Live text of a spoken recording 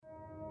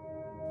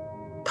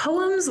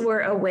Poems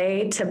were a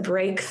way to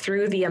break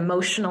through the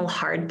emotional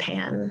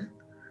hardpan,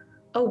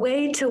 a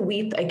way to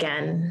weep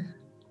again.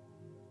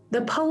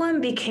 The poem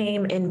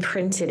became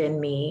imprinted in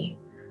me,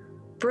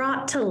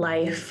 brought to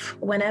life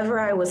whenever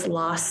I was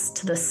lost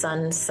to the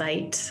sun's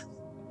sight.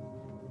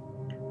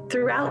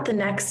 Throughout the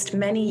next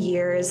many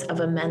years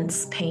of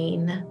immense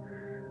pain,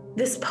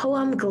 this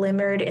poem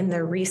glimmered in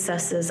the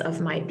recesses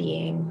of my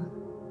being.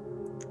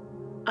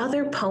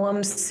 Other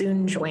poems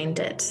soon joined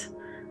it,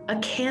 a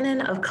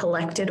canon of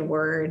collected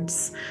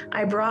words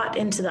I brought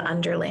into the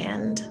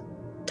underland,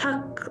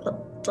 tucked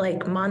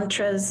like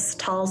mantras,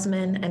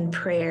 talisman, and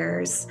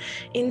prayers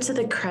into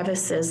the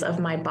crevices of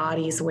my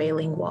body's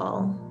wailing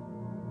wall.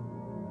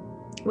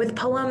 With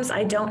poems,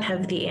 I don't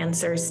have the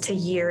answers to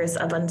years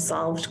of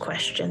unsolved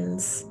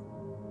questions.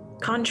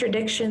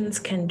 Contradictions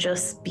can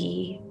just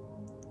be.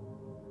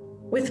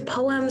 With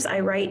poems, I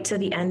write to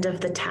the end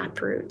of the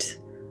taproot.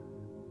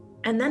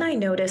 And then I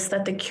notice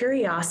that the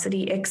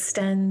curiosity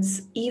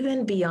extends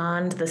even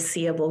beyond the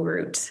seeable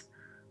root,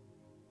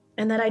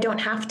 and that I don't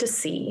have to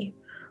see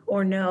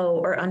or know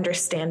or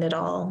understand it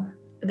all,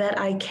 that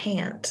I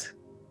can't.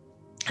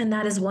 And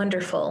that is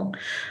wonderful.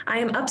 I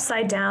am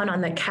upside down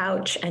on the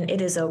couch and it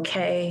is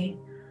okay.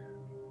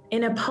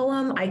 In a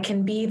poem, I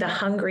can be the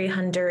hungry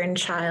Honduran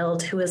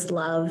child who is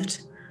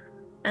loved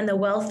and the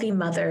wealthy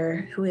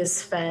mother who is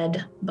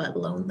fed but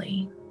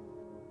lonely.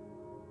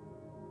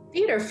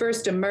 Theater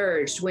first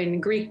emerged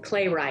when Greek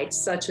playwrights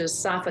such as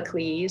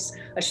Sophocles,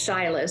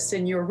 Aeschylus,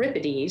 and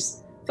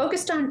Euripides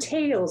focused on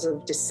tales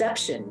of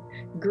deception,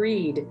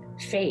 greed,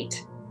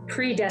 fate,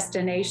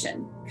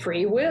 predestination,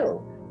 free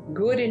will,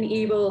 good and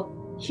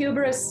evil,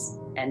 hubris,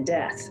 and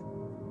death.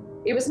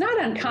 It was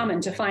not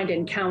uncommon to find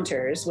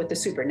encounters with the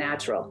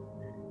supernatural.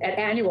 At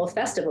annual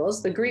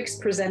festivals, the Greeks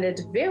presented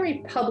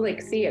very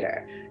public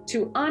theater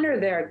to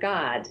honor their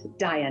god,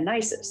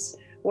 Dionysus,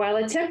 while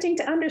attempting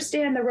to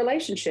understand the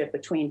relationship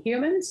between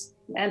humans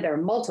and their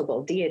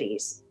multiple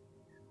deities.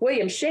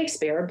 William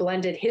Shakespeare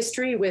blended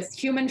history with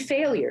human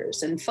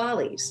failures and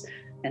follies,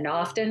 and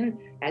often,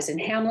 as in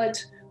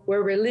Hamlet,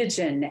 where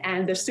religion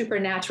and the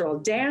supernatural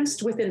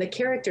danced within the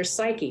characters'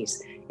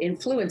 psyches,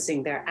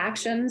 influencing their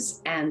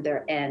actions and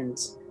their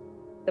ends.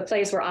 The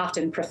plays were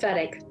often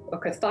prophetic or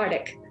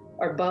cathartic,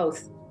 or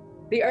both.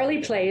 The early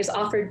plays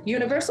offered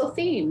universal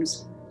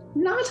themes,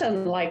 not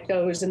unlike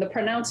those in the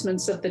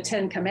pronouncements of the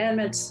Ten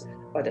Commandments,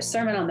 or the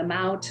Sermon on the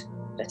Mount,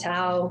 the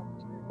Tao,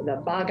 the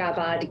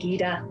Bhagavad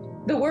Gita,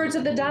 the words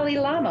of the Dalai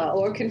Lama,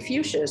 or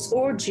Confucius,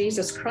 or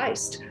Jesus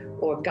Christ,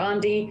 or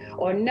Gandhi,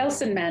 or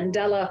Nelson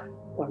Mandela,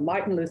 or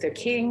Martin Luther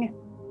King,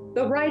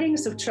 the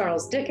writings of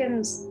Charles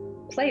Dickens,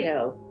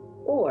 Plato,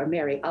 or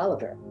Mary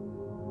Oliver.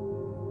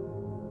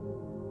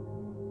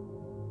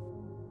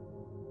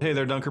 Hey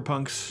there,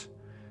 Dunkerpunks.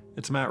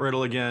 It's Matt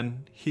Riddle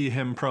again, he,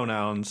 him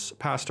pronouns,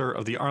 pastor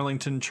of the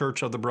Arlington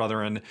Church of the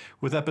Brethren,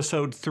 with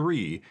episode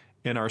 3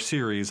 in our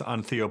series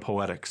on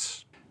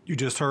Theopoetics. You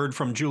just heard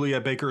from Julia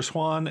Baker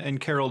Swan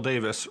and Carol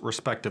Davis,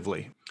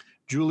 respectively.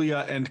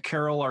 Julia and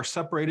Carol are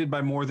separated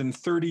by more than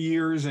 30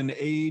 years in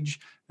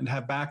age and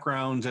have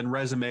backgrounds and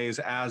resumes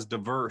as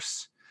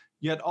diverse,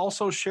 yet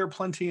also share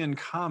plenty in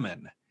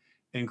common,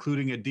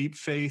 including a deep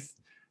faith,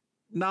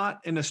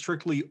 not in a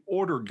strictly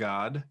ordered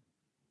God,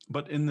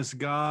 but in this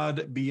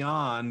God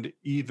beyond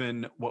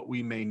even what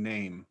we may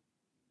name.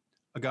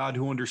 A God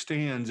who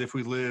understands if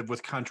we live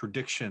with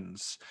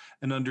contradictions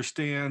and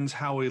understands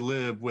how we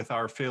live with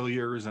our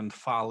failures and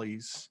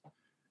follies.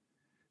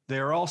 They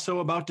are also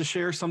about to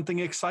share something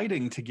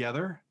exciting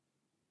together,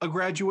 a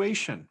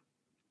graduation.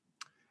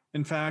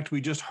 In fact,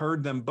 we just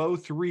heard them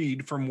both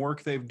read from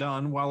work they've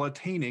done while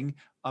attaining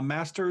a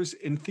master's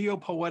in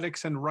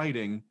Theopoetics and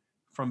Writing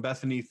from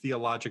Bethany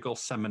Theological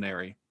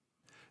Seminary.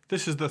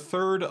 This is the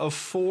third of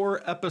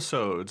 4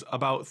 episodes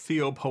about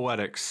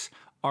Theopoetics,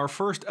 our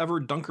first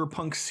ever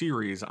Dunkerpunk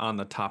series on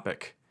the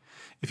topic.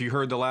 If you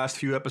heard the last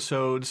few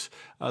episodes,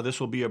 this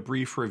will be a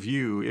brief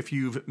review. If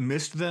you've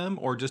missed them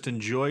or just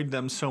enjoyed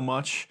them so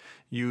much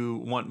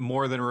you want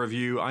more than a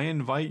review, I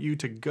invite you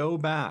to go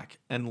back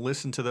and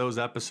listen to those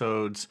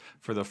episodes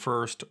for the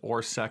first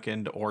or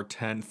second or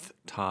 10th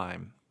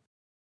time.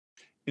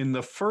 In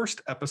the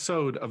first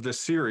episode of this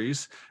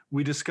series,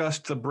 we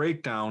discussed the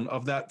breakdown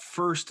of that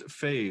first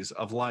phase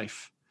of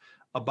life,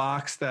 a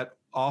box that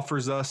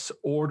offers us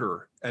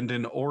order and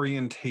an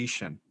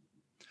orientation.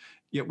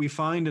 Yet we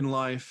find in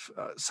life,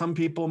 some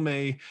people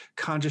may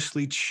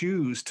consciously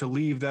choose to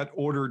leave that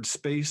ordered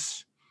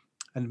space,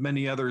 and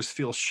many others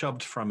feel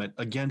shoved from it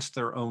against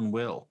their own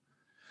will.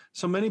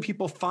 So many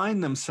people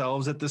find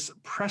themselves at this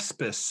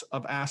precipice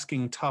of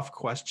asking tough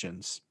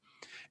questions.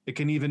 It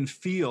can even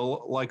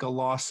feel like a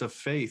loss of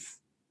faith.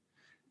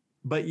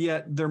 But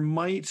yet there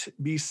might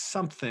be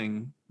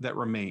something that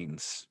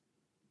remains.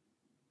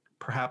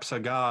 Perhaps a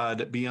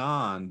God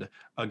beyond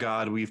a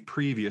God we've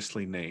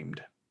previously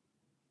named.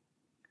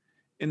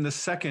 In the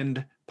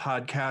second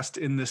podcast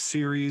in this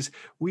series,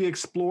 we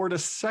explored a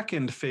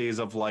second phase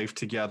of life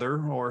together,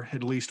 or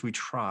at least we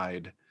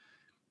tried.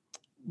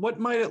 What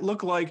might it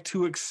look like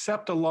to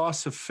accept a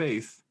loss of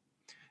faith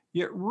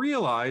Yet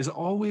realize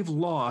all we've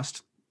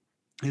lost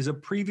is a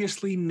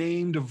previously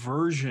named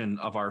version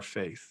of our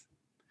faith.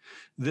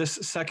 This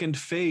second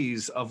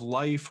phase of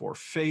life or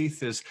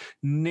faith is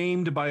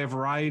named by a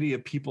variety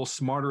of people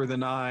smarter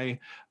than I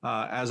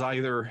as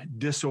either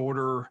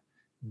disorder,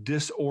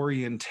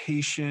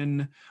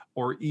 disorientation,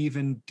 or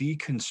even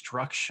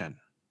deconstruction.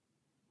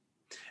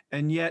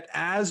 And yet,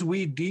 as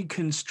we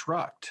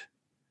deconstruct,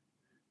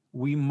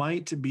 we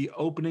might be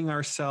opening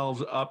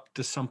ourselves up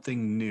to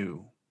something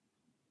new,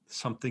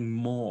 something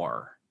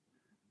more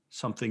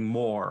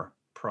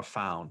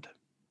profound.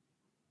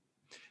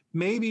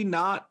 Maybe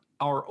not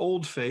our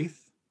old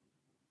faith,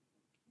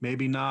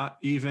 maybe not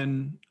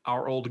even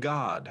our old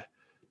God,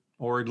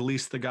 or at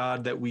least the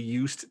God that we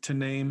used to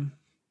name.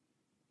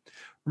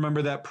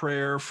 Remember that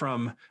prayer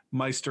from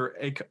Meister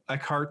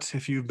Eckhart,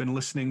 if you've been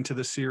listening to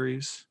the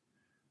series?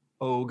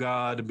 O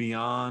God,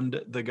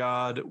 beyond the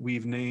God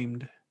we've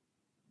named.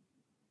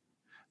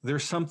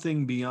 There's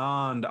something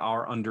beyond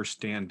our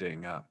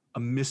understanding, a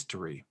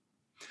mystery,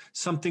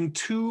 something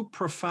too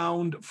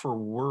profound for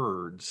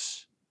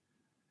words.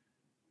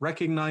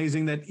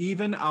 Recognizing that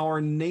even our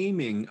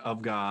naming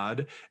of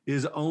God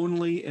is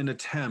only an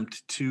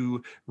attempt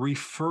to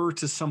refer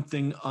to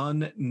something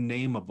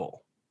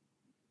unnameable.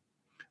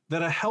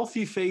 That a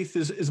healthy faith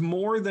is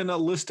more than a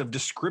list of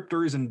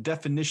descriptors and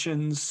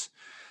definitions,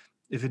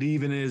 if it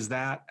even is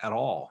that at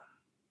all.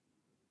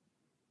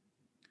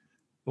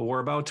 But we're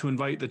about to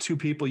invite the two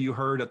people you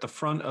heard at the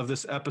front of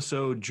this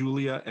episode,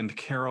 Julia and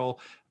Carol,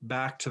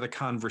 back to the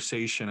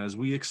conversation as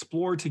we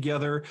explore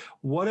together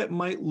what it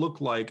might look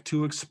like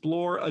to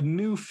explore a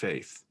new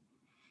faith,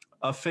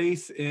 a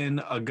faith in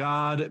a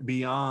God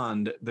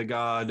beyond the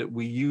God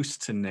we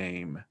used to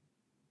name,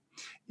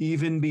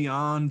 even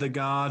beyond the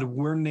God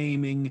we're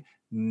naming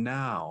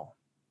now,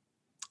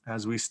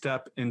 as we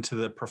step into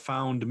the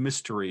profound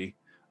mystery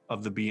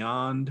of the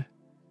beyond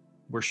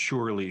where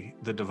surely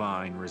the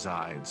divine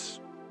resides.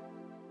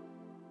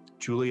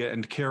 Julia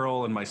and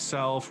Carol and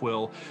myself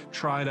will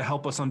try to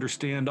help us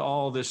understand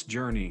all this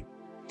journey,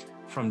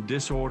 from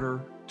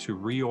disorder to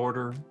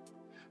reorder,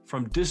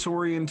 from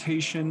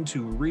disorientation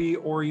to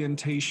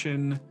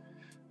reorientation,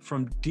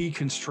 from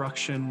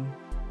deconstruction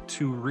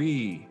to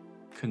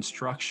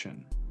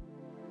reconstruction.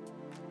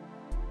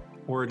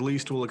 Or at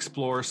least we'll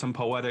explore some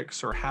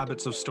poetics or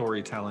habits of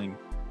storytelling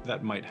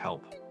that might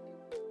help.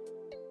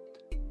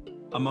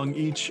 Among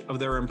each of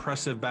their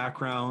impressive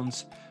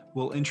backgrounds,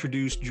 we'll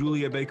introduce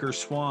Julia Baker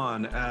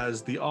Swan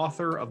as the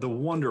author of the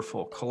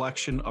wonderful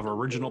collection of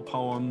original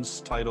poems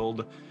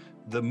titled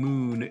The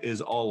Moon is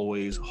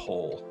Always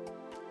Whole,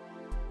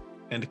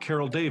 and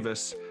Carol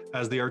Davis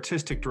as the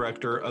artistic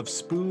director of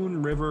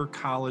Spoon River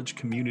College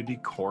Community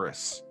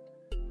Chorus.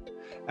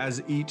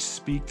 As each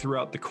speak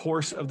throughout the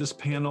course of this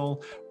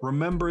panel,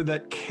 remember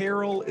that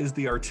Carol is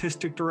the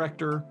artistic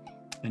director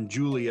and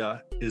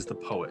Julia is the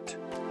poet.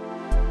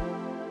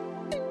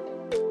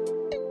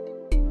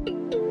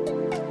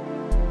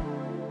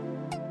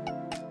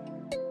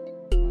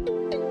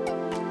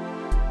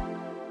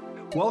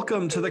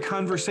 Welcome to the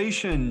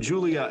conversation,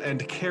 Julia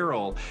and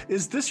Carol.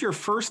 Is this your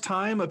first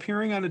time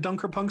appearing on a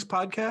Dunker Punks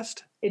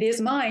podcast? It is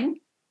mine.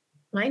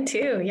 Mine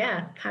too.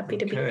 Yeah. Happy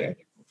to be here.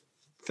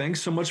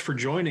 Thanks so much for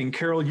joining.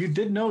 Carol, you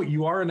did note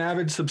you are an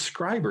avid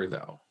subscriber,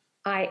 though.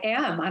 I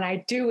am, and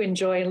I do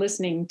enjoy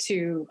listening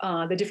to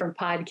the different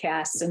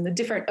podcasts and the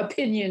different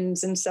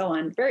opinions and so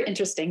on. Very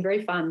interesting,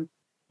 very fun.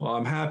 Well,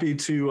 I'm happy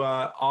to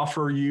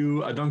offer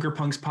you a Dunker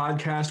Punks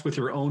podcast with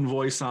your own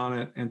voice on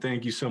it. And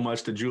thank you so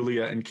much to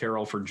Julia and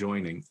Carol for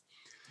joining.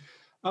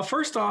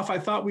 First off, I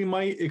thought we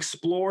might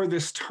explore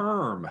this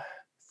term,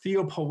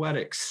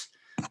 theopoetics.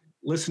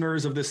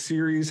 Listeners of this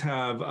series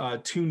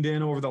have tuned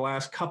in over the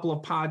last couple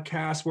of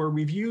podcasts where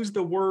we've used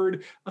the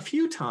word a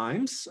few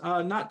times,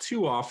 not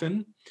too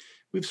often.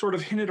 We've sort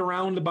of hinted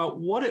around about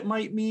what it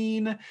might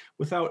mean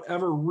without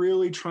ever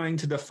really trying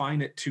to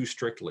define it too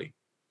strictly.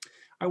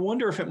 I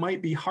wonder if it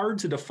might be hard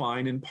to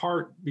define, in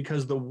part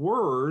because the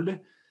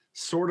word,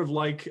 sort of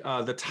like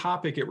the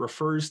topic it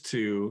refers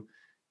to,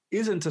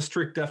 isn't a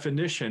strict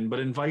definition, but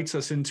invites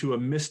us into a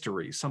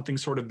mystery, something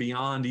sort of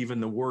beyond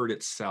even the word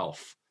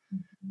itself.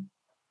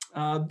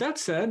 That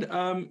said,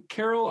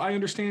 Carol, I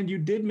understand you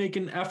did make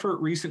an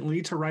effort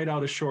recently to write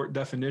out a short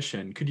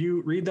definition. Could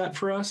you read that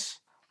for us?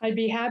 I'd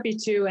be happy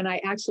to, and I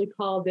actually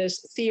call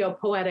this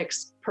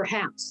theopoetics,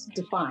 perhaps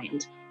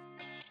defined.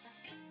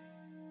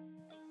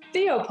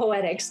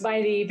 Theopoetics,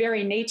 by the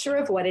very nature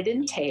of what it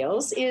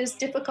entails, is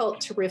difficult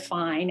to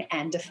refine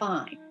and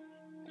define.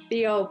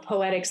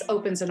 Theopoetics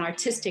opens an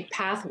artistic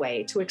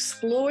pathway to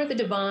explore the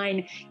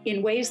divine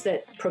in ways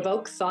that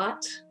provoke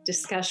thought,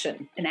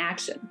 discussion, and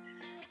action.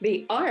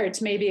 The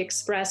art may be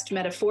expressed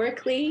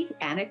metaphorically,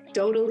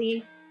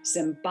 anecdotally,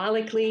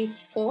 symbolically,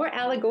 or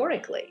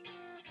allegorically.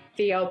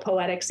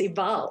 Theopoetics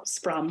evolves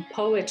from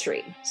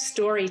poetry,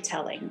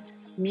 storytelling,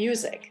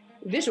 music,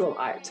 visual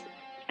art,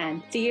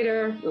 and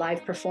theater,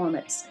 live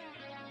performance.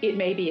 It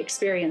may be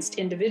experienced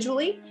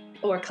individually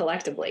or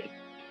collectively.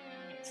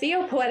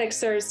 Theopoetics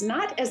serves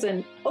not as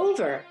an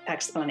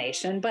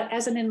over-explanation, but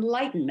as an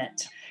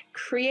enlightenment,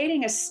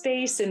 creating a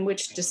space in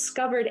which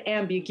discovered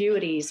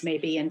ambiguities may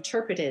be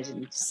interpreted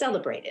and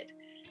celebrated.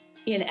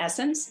 In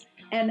essence,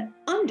 an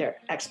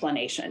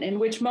under-explanation in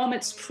which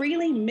moments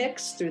freely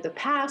mix through the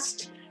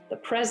past, the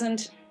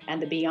present,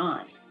 and the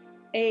beyond.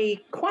 A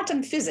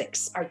quantum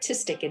physics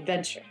artistic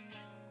adventure.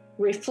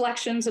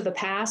 Reflections of the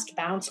past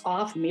bounce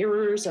off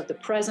mirrors of the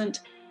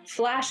present,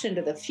 flash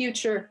into the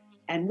future,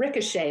 and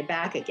ricochet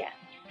back again.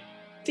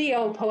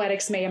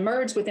 Theopoetics may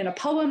emerge within a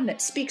poem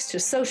that speaks to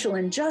social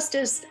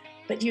injustice,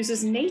 but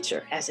uses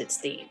nature as its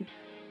theme.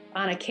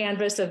 On a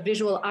canvas of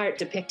visual art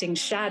depicting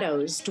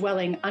shadows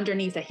dwelling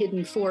underneath a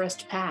hidden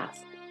forest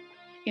path.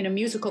 In a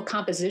musical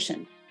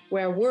composition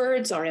where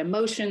words are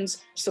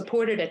emotions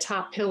supported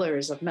atop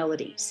pillars of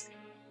melodies.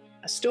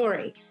 A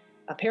story,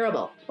 a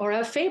parable, or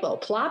a fable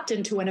plopped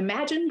into an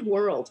imagined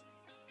world.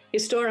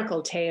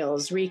 Historical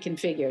tales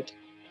reconfigured.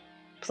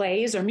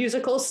 Plays or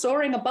musicals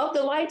soaring above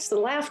the lights, the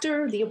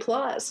laughter, the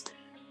applause.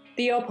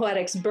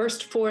 Theopoetics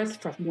burst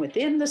forth from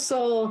within the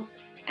soul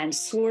and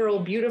swirl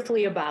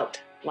beautifully about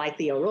like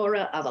the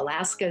aurora of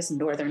Alaska's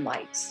northern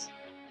lights.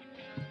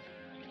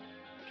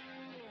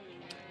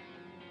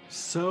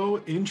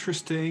 So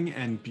interesting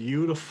and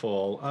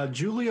beautiful.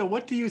 Julia,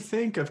 what do you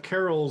think of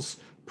Carol's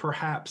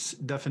perhaps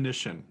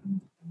definition?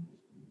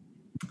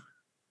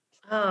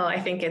 Oh, I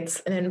think it's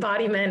an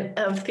embodiment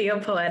of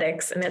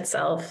theopoetics in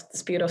itself.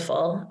 It's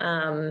beautiful.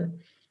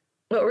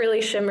 What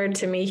really shimmered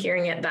to me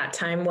hearing it that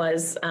time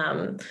was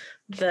the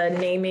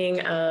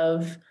naming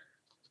of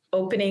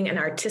opening an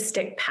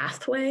artistic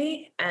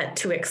pathway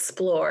to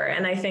explore.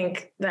 And I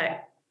think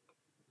that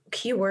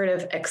key word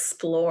of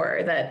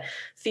explore, that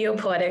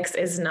theopoetics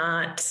is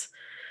not,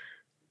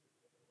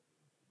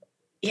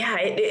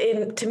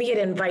 to me, it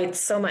invites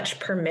so much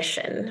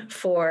permission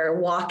for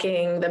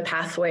walking the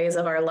pathways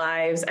of our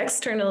lives,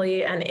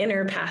 externally and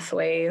inner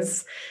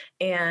pathways,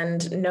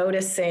 and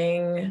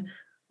noticing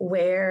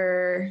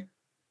where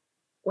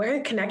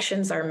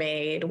connections are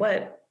made,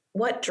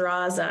 what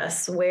draws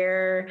us,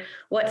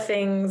 what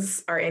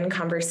things are in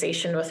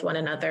conversation with one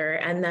another,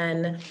 and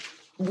then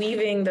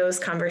weaving those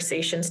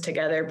conversations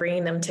together,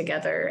 bringing them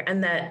together.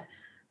 And that,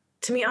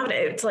 to me,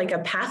 it's like a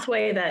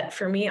pathway that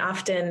for me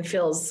often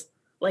feels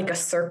like a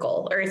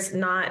circle, or it's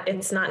not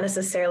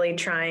necessarily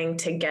trying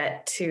to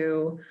get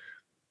to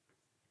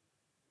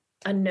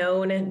a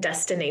known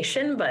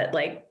destination, but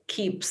like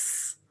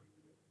keeps,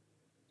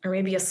 or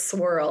maybe a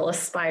swirl, a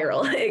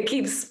spiral. It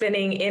keeps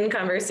spinning in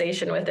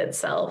conversation with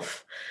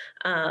itself.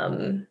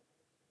 I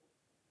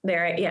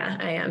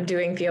am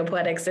doing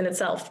theopoetics in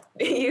itself,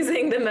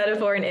 using the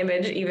metaphor and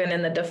image even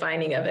in the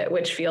defining of it,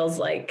 which feels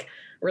like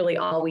really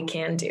all we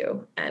can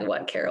do, and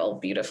what Carol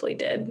beautifully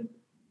did.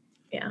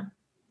 Yeah.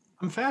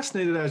 I'm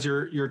fascinated as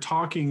you're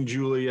talking,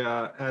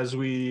 Julia, as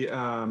we,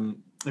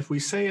 if we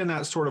say in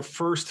that sort of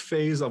first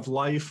phase of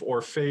life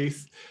or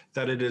faith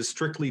that it is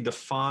strictly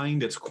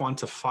defined, it's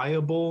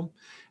quantifiable.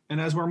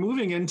 And as we're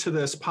moving into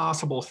this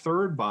possible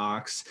third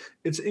box,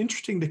 it's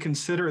interesting to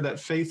consider that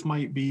faith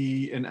might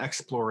be an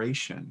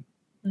exploration,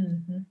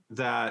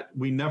 that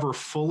we never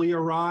fully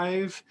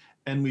arrive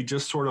and we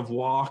just sort of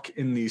walk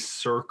in these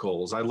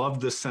circles. I love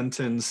this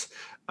sentence,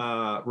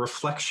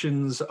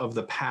 reflections of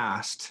the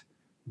past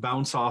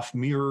bounce off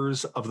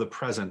mirrors of the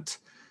present,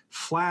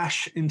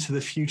 flash into the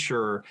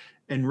future,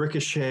 and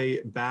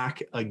ricochet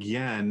back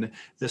again.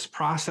 This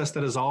process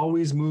that is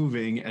always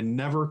moving and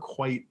never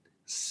quite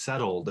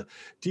settled.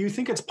 Do you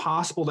think it's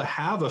possible to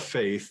have a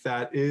faith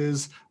that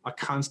is a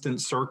constant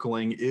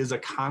circling, is a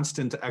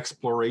constant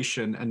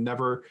exploration, and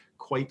never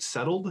quite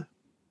settled?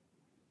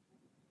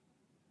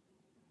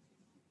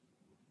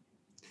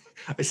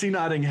 I see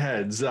nodding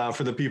heads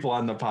for the people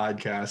on the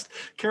podcast.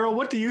 Carol,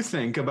 what do you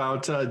think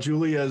about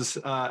Julia's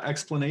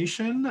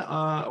explanation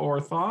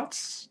or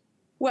thoughts?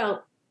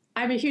 Well,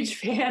 I'm a huge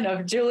fan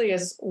of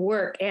Julia's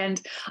work,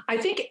 and I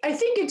think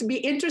it'd be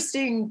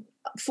interesting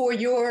for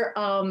your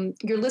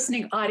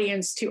listening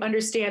audience to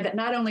understand that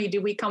not only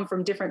do we come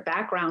from different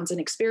backgrounds and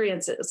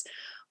experiences,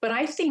 but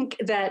I think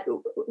that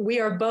we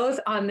are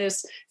both on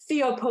this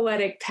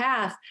theopoetic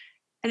path.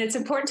 And it's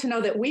important to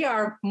know that we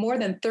are more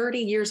than 30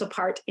 years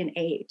apart in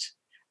age.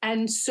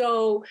 And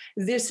so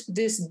this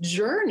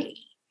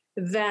journey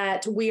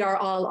that we are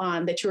all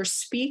on, that you're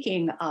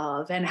speaking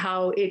of, and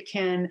how it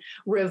can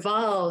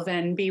revolve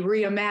and be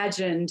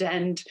reimagined,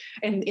 and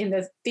in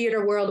the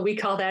theater world, we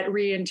call that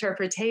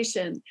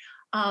reinterpretation,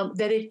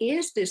 that it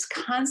is this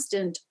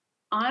constant,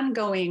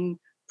 ongoing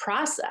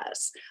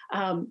process.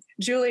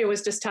 Julia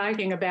was just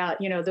talking about,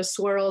 the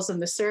swirls and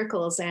the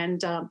circles,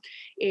 and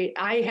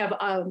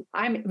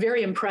I'm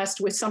very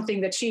impressed with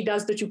something that she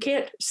does that you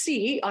can't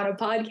see on a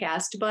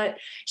podcast, but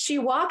she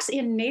walks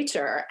in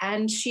nature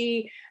and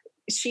she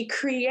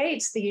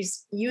creates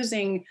these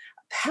using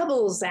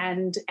pebbles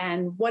and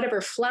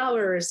whatever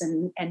flowers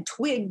and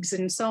twigs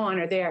and so on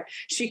are there.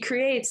 She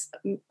creates,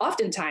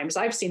 oftentimes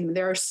I've seen them,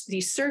 there are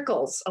these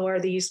circles or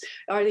these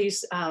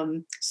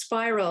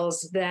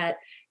spirals that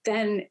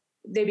then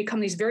they become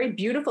these very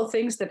beautiful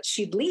things that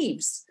she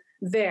leaves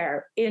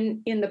there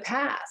in the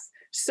path.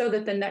 so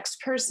that the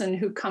next person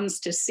who comes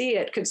to see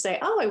it could say,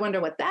 oh, I wonder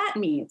what that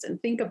means,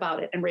 and think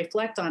about it and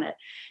reflect on it.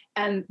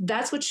 And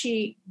that's what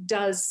she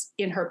does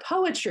in her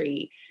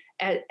poetry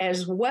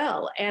as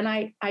well. And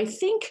I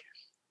think,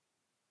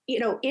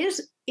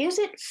 is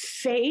it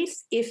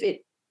faith if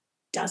it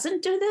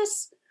doesn't do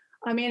this?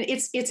 I mean,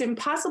 it's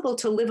impossible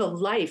to live a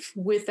life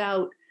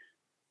without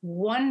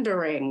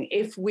wondering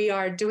if we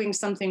are doing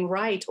something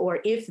right, or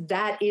if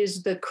that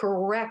is the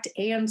correct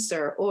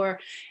answer, or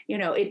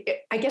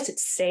I guess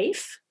it's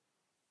safe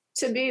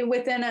to be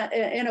within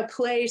in a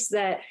place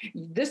that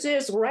this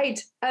is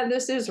right and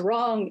this is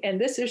wrong and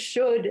this is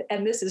should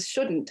and this is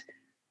shouldn't,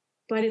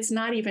 but it's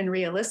not even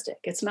realistic.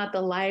 It's not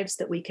the lives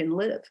that we can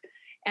live.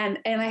 And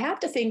I have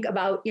to think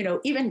about,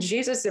 even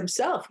Jesus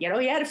himself,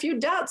 he had a few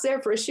doubts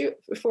there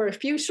for a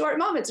few short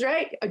moments,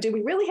 right? Do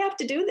we really have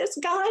to do this,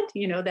 God?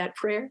 That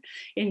prayer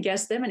in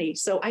Gethsemane.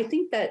 So I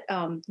think that,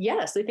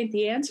 yes, I think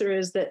the answer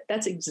is that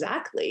that's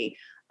exactly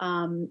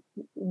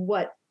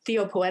what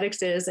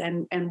Theopoetics is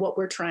and what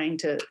we're trying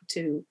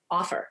to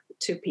offer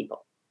to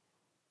people.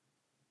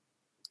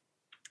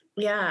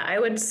 Yeah, I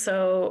would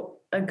so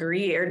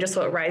agree, or just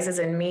what rises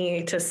in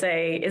me to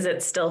say, is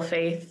it still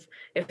faith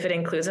if it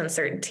includes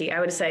uncertainty? I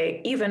would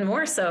say even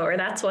more so, or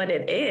that's what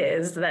it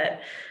is,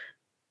 that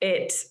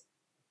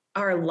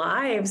our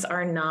lives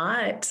are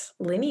not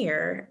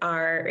linear.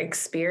 Our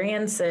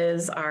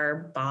experiences,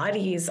 our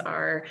bodies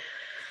are,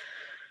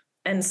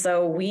 and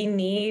so we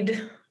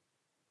need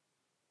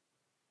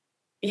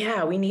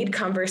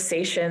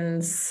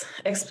conversations,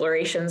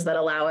 explorations that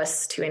allow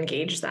us to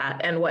engage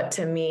that. And what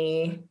to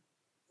me,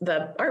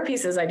 the art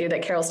pieces I do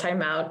that Carol's talking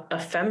about,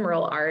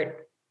 ephemeral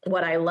art,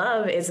 what I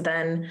love is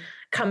then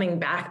coming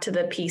back to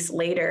the piece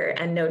later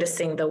and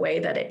noticing the way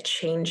that it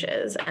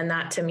changes. And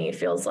that to me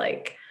feels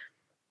like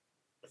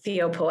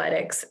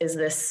Theopoetics is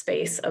this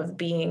space of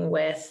being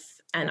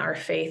with, and our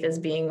faith is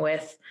being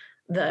with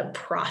the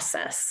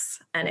process.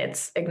 And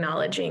it's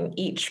acknowledging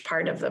each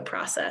part of the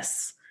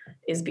process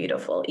is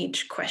beautiful.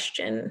 Each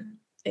question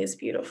is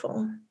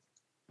beautiful.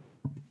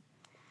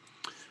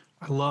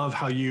 I love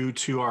how you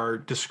two are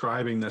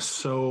describing this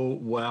so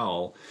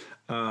well.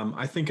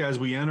 I think as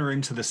we enter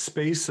into the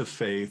space of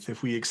faith,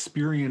 if we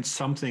experience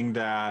something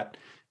that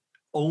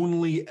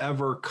only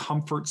ever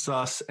comforts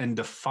us and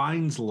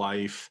defines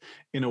life,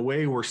 in a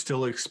way we're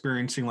still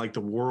experiencing like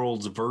the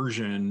world's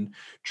version,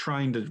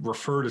 trying to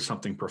refer to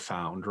something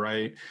profound,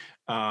 right?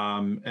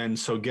 And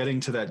so getting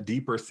to that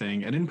deeper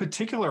thing. And in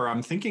particular,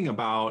 I'm thinking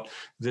about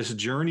this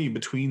journey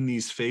between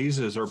these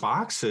phases or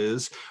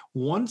boxes.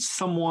 Once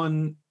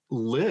someone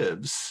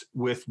lives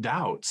with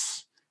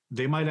doubts,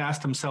 they might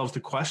ask themselves the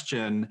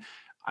question,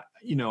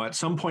 at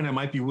some point I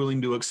might be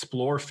willing to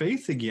explore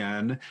faith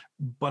again,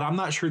 but I'm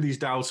not sure these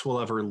doubts will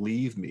ever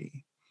leave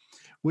me.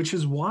 Which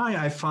is why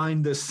I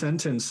find this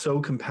sentence so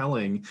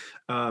compelling,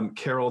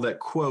 Carol, that,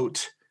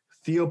 quote,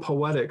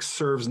 Theopoetics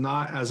serves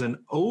not as an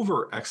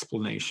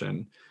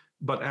over-explanation,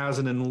 but as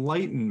an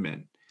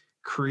enlightenment,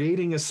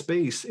 creating a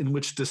space in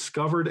which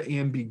discovered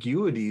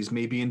ambiguities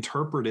may be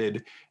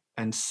interpreted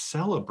and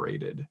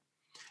celebrated.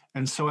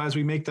 And so as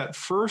we make that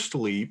first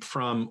leap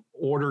from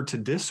order to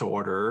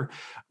disorder,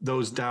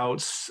 those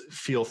doubts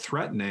feel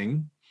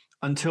threatening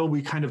until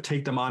we kind of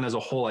take them on as a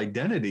whole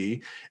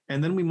identity.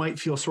 And then we might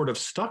feel sort of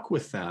stuck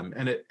with them.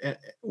 And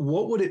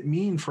what would it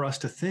mean for us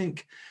to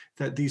think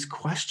that these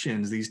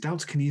questions, these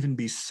doubts can even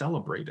be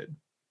celebrated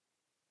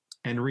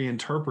and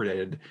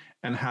reinterpreted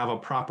and have a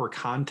proper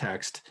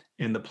context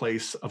in the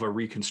place of a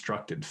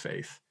reconstructed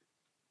faith?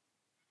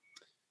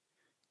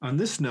 On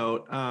this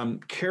note,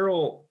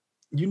 Carol,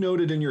 you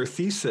noted in your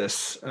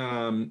thesis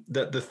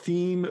that the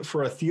theme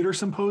for a theater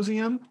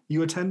symposium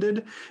you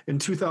attended in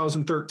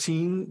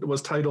 2013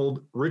 was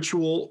titled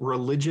Ritual,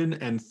 Religion,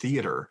 and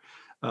Theater.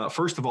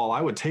 First of all,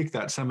 I would take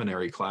that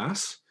seminary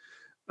class.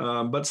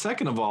 But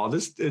second of all,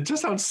 it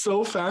just sounds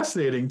so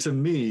fascinating to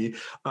me,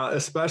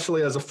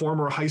 especially as a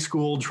former high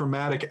school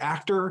dramatic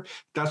actor.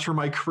 That's where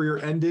my career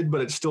ended,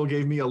 but it still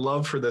gave me a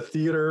love for the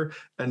theater.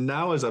 And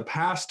now as a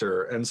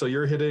pastor, and so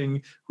you're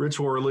hitting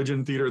ritual,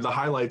 religion, theater, the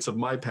highlights of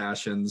my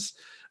passions.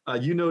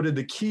 You noted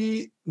the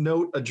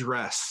keynote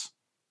address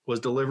was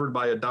delivered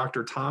by a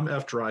Dr. Tom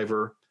F.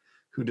 Driver,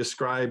 who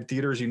described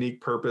theater's unique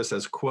purpose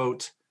as,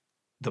 quote,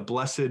 the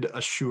blessed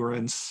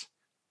assurance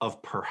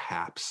of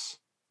perhaps.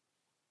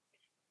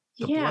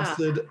 The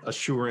blessed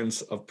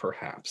assurance of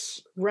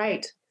perhaps.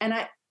 Right. And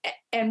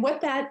why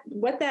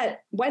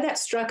that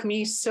struck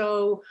me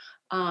so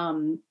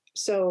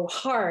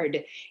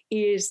hard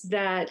is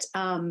that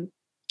I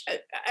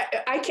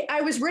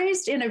was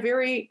raised in a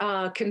very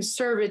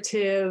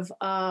conservative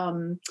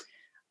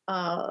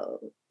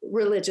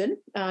religion,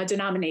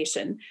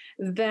 denomination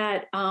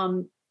that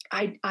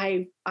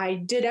I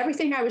did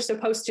everything I was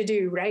supposed to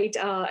do, right?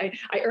 I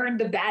earned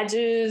the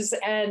badges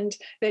and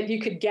that you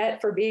could get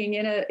for being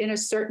in a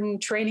certain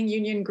training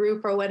union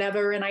group or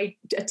whatever, and I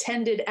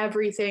attended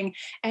everything,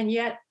 and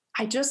yet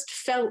I just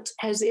felt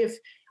as if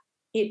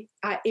it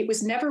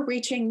was never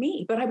reaching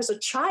me. But I was a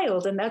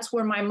child, and that's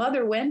where my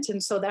mother went,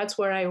 and so that's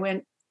where I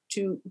went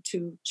to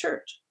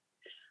church.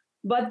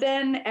 But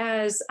then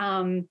as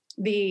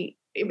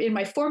in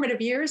my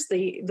formative years,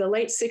 the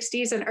late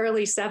 60s and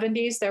early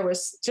 70s, there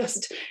was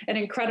just an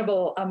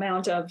incredible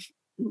amount of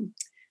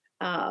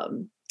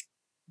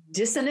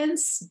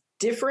dissonance,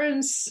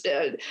 difference,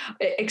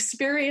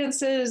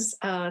 experiences,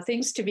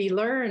 things to be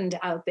learned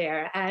out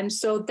there. And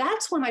so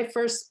that's when I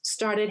first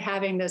started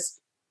having this,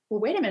 well,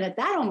 wait a minute,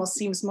 that almost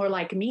seems more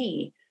like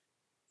me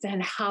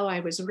than how I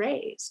was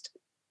raised.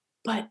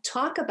 But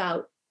talk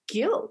about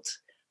guilt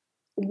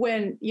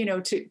when,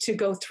 to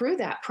go through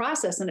that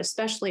process, and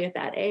especially at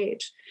that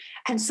age.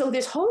 And so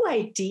this whole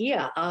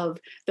idea of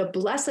the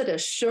blessed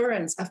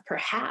assurance of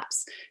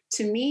perhaps,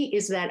 to me,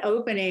 is that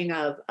opening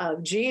of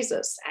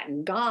Jesus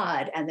and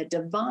God and the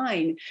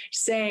divine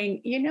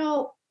saying,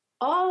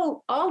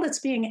 all that's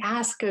being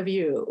asked of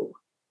you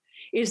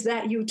is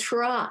that you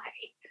try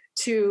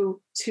to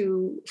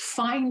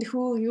find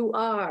who you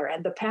are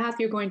and the path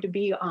you're going to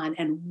be on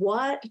and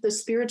what the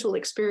spiritual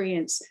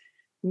experience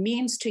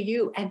means to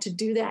you, and to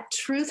do that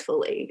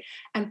truthfully.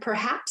 And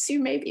perhaps you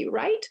may be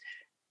right,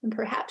 and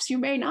perhaps you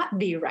may not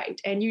be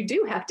right. And you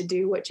do have to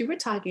do what you were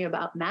talking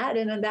about, Matt,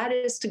 and that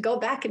is to go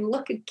back and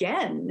look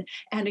again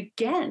and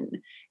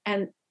again.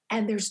 And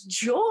there's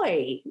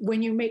joy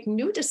when you make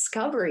new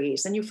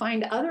discoveries and you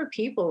find other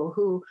people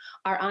who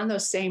are on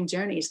those same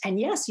journeys. And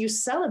yes, you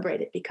celebrate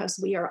it because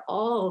we are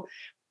all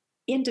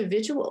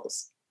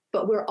individuals,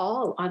 but we're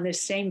all on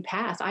this same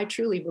path, I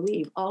truly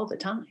believe, all the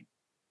time.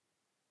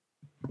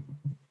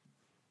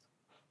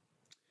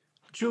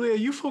 Julia,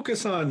 you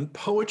focus on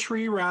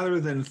poetry rather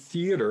than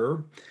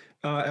theater.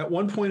 At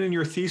one point in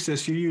your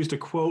thesis, you used a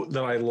quote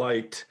that I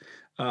liked.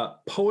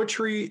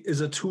 Poetry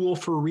is a tool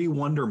for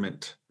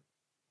re-wonderment,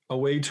 a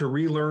way to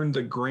relearn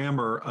the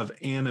grammar of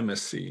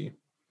animacy.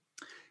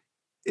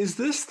 Is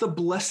this the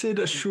blessed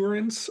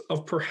assurance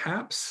of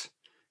perhaps?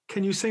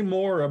 Can you say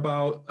more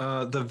about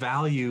the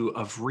value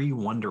of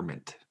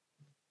re-wonderment?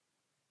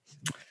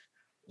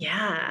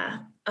 Yeah.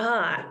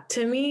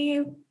 To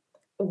me,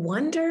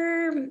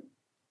 wonder,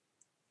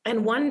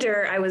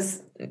 I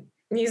was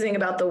musing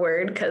about the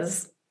word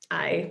because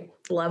I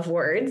love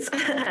words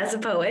as a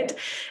poet,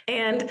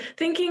 and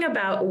thinking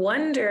about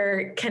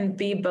wonder can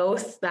be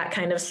both that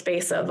kind of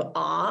space of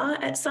awe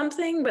at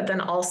something, but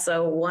then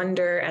also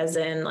wonder as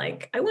in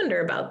like, I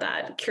wonder about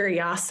that,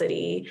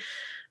 curiosity.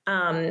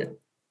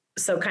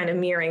 So kind of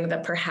mirroring the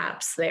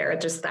perhaps there,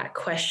 just that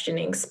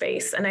questioning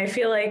space. And I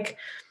feel like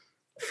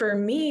for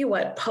me,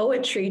 what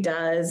poetry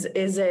does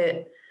is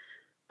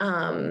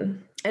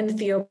and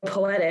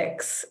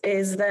theopoetics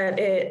is that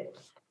it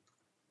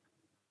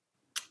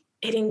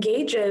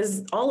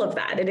engages all of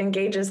that. It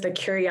engages the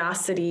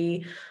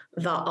curiosity,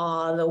 the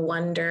awe, the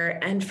wonder.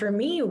 And for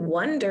me,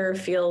 wonder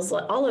feels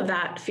like all of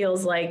that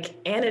feels like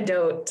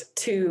antidote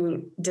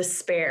to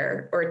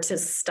despair or to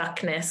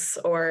stuckness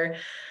or,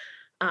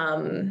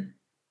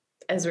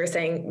 as we were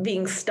saying,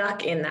 being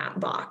stuck in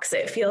that box.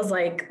 It feels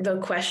like the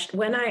question,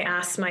 when I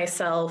ask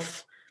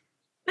myself,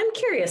 I'm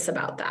curious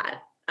about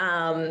that,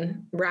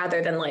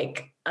 rather than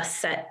like a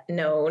set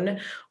known,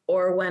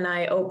 or when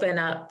I open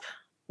up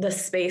the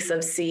space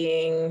of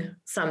seeing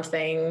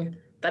something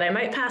that I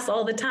might pass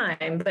all the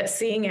time, but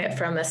seeing it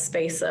from a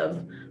space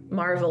of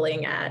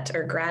marveling at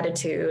or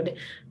gratitude,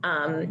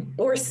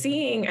 or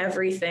seeing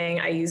everything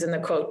I use in the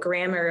quote,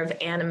 grammar of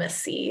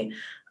animacy,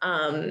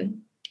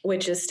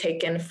 which is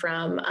taken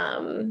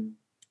from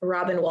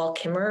Robin Wall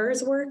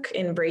Kimmerer's work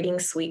in Braiding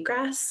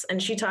Sweetgrass.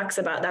 And she talks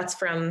about, that's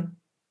from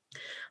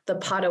the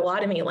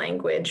Potawatomi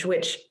language,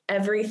 which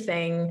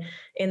everything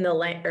in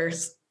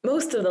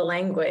most of the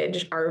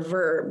language are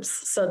verbs.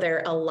 So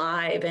they're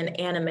alive and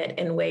animate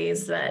in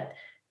ways that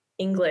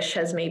English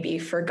has maybe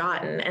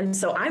forgotten. And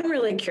so I'm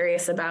really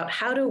curious about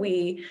how do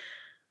we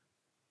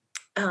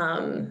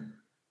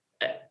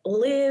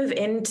live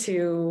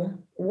into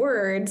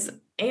words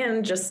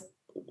and just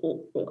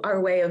our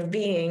way of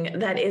being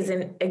that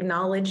isn't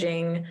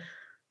acknowledging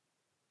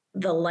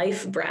the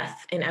life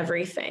breath in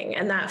everything.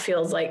 And that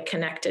feels like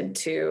connected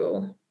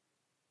to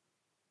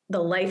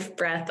the life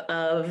breath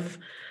of,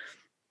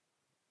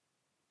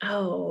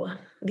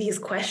 these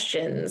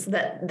questions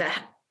that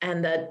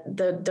and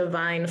the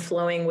divine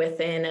flowing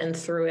within and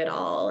through it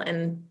all,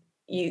 and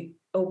you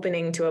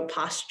opening to a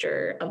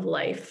posture of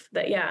life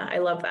that, I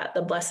love that.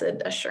 The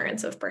blessed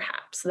assurance of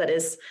perhaps that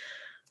is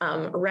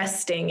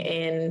resting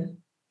in,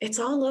 it's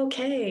all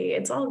okay.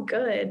 It's all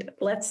good.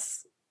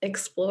 Let's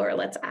explore.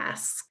 Let's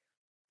ask.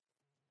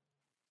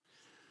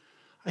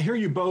 I hear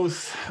you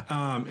both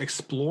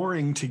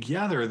exploring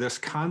together this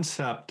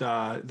concept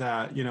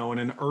that, in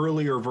an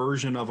earlier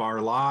version of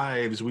our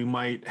lives, we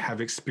might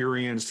have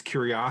experienced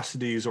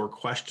curiosities or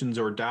questions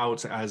or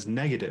doubts as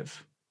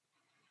negative.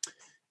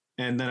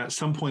 And then at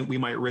some point we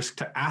might risk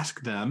to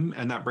ask them,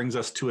 and that brings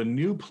us to a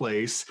new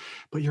place.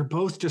 But you're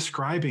both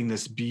describing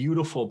this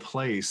beautiful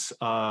place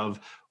of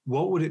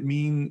what would it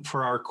mean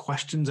for our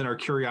questions and our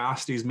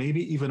curiosities,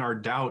 maybe even our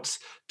doubts,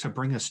 to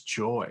bring us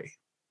joy?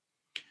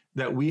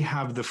 That we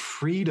have the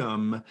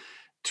freedom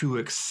to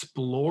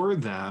explore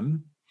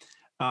them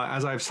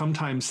as I've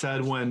sometimes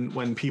said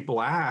when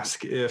people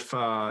ask if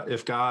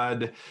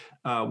God,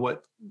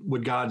 what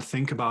would God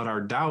think about our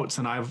doubts,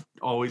 and I've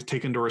always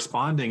taken to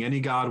responding, any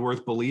God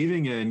worth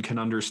believing in can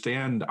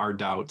understand our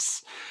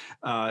doubts.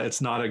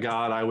 It's not a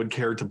God I would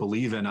care to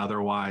believe in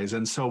otherwise.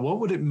 And so what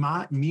would it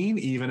mean,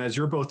 even as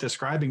you're both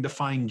describing, to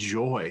find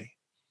joy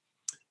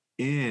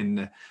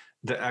in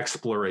the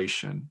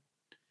exploration?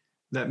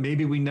 That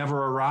maybe we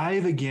never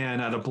arrive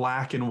again at a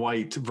black and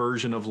white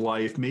version of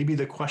life. Maybe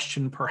the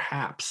question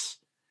perhaps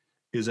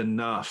is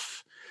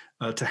enough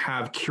to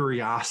have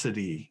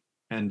curiosity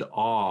and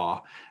awe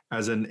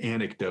as an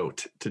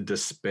antidote to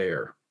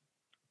despair.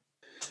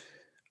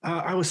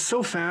 I was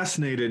so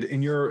fascinated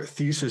in your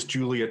thesis,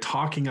 Julia,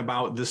 talking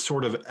about this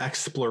sort of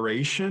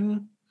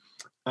exploration.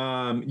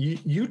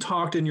 You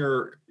talked in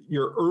your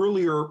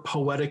earlier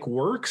poetic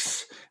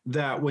works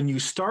that when you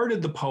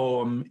started the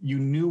poem, you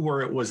knew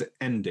where it was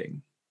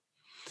ending.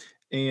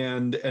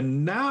 And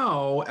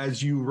now,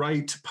 as you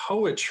write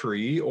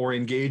poetry or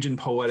engage in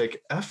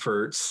poetic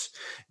efforts,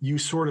 you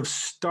sort of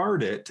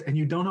start it and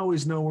you don't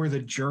always know where the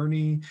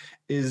journey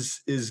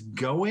is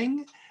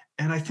going.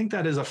 And I think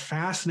that is a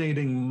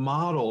fascinating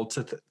model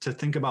to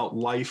think about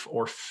life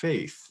or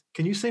faith.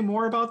 Can you say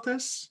more about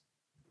this?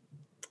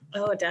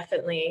 Oh,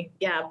 definitely.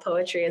 Yeah,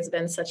 poetry has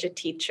been such a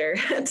teacher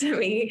to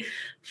me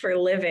for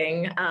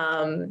living.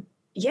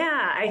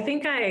 I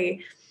think I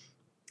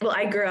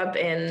grew up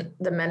in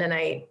the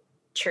Mennonite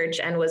church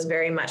and was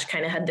very much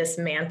kind of had this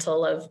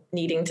mantle of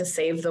needing to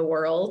save the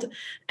world.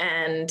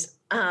 And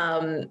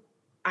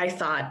I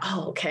thought,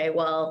 oh, okay,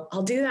 well,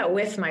 I'll do that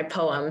with my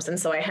poems. And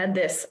so I had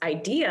this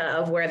idea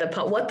of where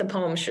what the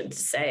poem should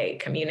say,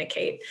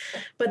 communicate.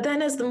 But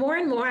then as the more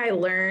and more I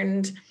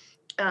learned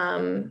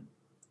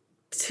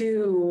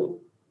to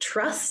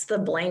trust the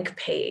blank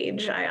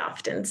page, I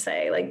often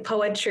say, like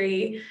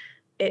poetry,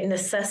 it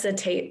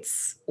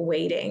necessitates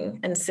waiting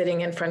and sitting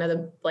in front of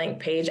the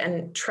blank page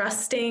and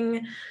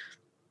trusting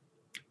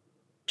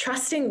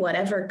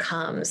whatever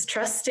comes,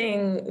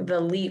 trusting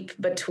the leap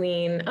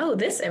between, oh,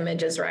 this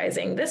image is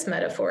rising, this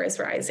metaphor is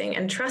rising,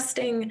 and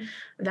trusting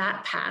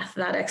that path,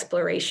 that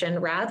exploration,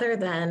 rather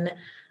than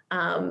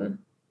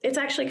it's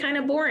actually kind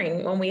of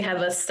boring when we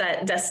have a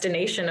set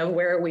destination of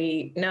where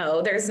we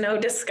know there's no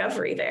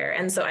discovery there.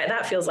 And so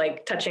that feels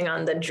like touching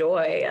on the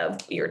joy of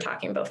you were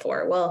talking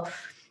before. Well,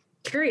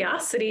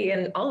 curiosity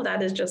and all of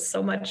that is just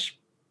so much.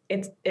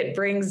 It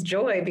brings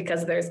joy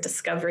because there's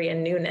discovery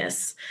and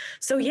newness.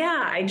 So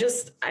yeah,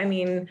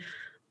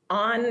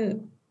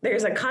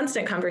 there's a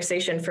constant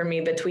conversation for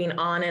me between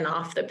on and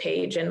off the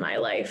page in my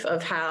life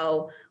of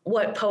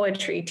what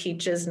poetry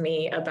teaches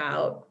me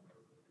about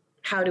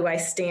how do I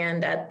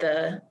stand at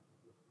the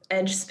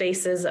edge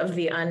spaces of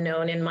the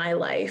unknown in my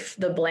life,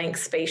 the blank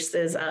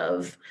spaces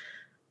of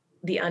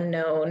the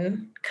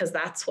unknown, because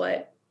that's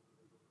what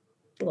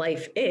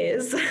life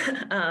is,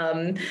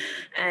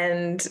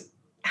 and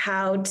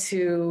how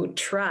to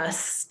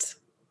trust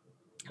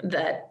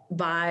that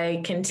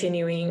by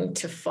continuing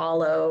to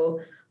follow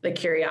the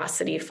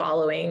curiosity,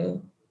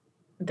 following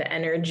the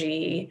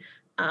energy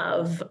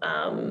of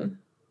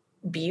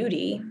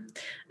beauty,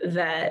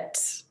 that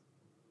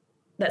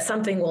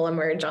something will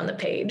emerge on the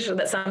page,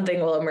 that something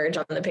will emerge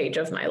on the page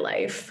of my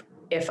life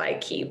if I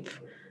keep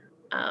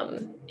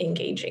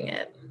engaging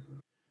it.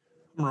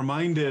 I'm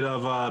reminded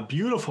of a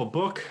beautiful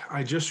book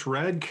I just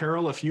read.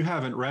 Carol, if you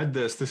haven't read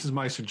this is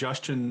my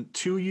suggestion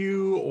to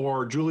you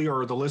or Julia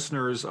or the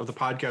listeners of the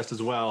podcast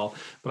as well.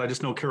 But I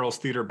just know Carol's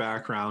theater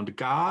background.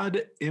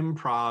 God,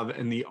 Improv,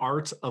 and the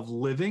Art of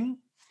Living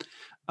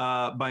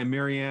by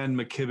Marianne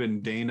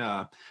McKibben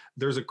Dana.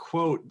 There's a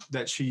quote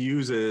that she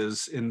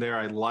uses in there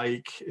I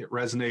like. It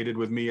resonated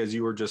with me as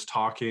you were just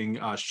talking,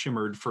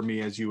 shimmered for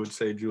me, as you would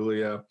say,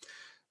 Julia.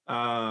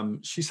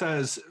 She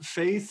says,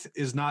 faith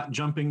is not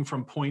jumping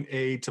from point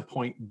A to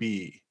point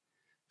B.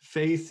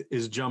 Faith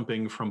is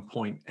jumping from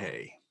point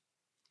A.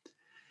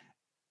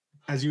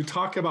 As you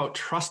talk about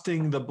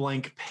trusting the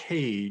blank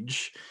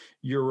page,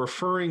 you're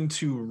referring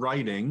to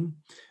writing,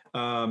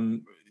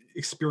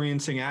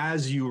 experiencing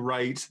as you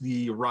write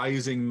the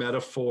rising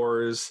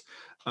metaphors,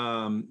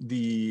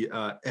 the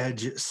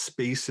edge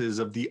spaces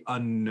of the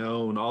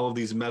unknown, all of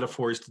these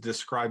metaphors to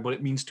describe what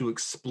it means to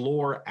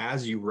explore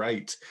as you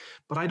write.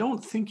 But I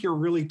don't think you're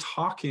really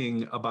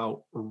talking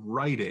about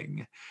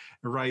writing,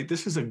 right?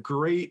 This is a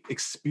great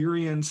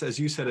experience, as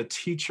you said, a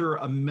teacher,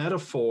 a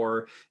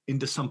metaphor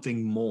into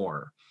something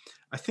more.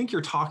 I think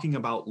you're talking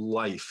about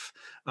life.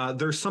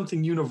 There's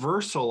something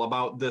universal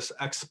about this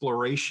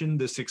exploration,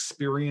 this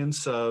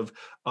experience of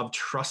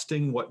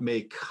trusting what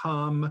may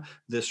come,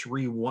 this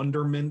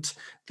re-wonderment.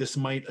 This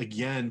might,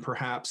 again,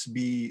 perhaps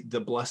be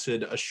the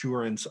blessed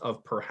assurance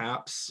of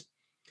perhaps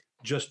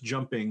just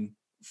jumping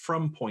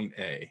from point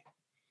A.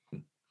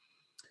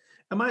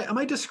 Am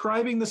I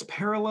describing this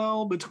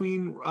parallel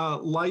between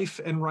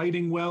life and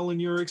writing well in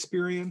your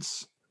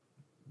experience?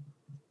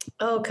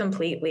 Oh,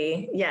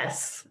 completely.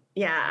 Yes.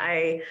 Yeah,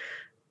 I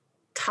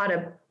taught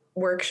a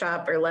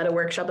workshop or led a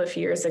workshop a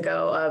few years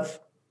ago of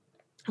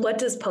what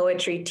does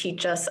poetry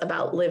teach us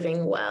about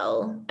living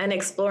well, and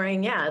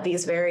exploring,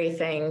 these very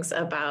things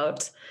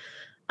about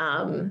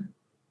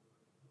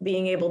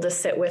being able to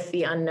sit with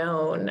the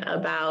unknown,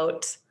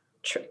 about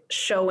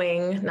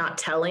showing, not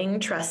telling,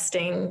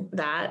 trusting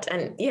that.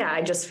 And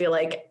I just feel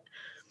like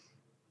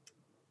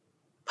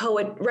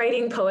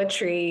writing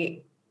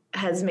poetry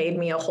has made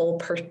me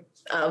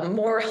a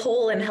more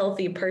whole and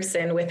healthy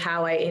person with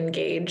how I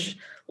engage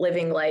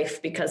living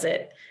life, because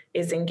it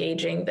is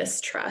engaging this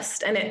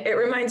trust. And it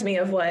reminds me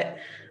of what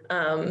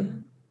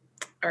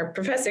our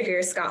professor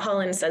here, Scott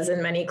Holland, says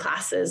in many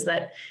classes,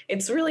 that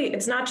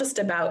it's not just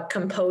about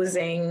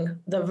composing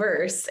the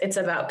verse, it's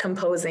about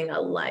composing a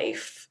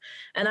life.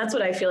 And that's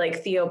what I feel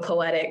like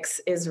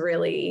Theopoetics is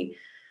really,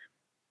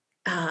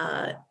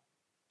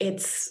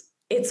 it's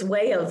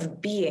way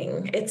of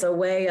being. It's a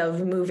way of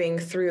moving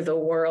through the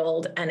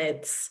world, and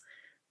it's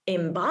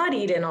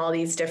embodied in all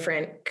these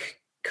different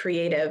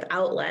creative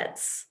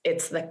outlets.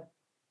 It's the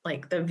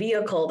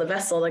vehicle, the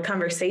vessel, the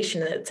conversation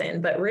that it's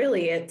in, but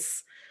really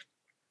it's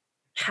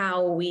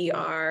how we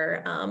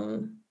are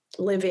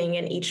living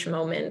in each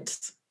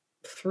moment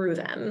through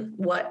them,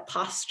 what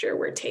posture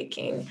we're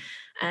taking.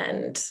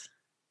 And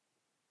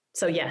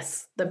so,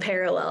 yes, the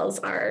parallels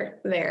are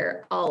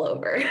there all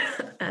over,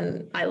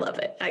 and I love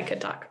it. I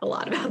could talk a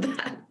lot about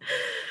that.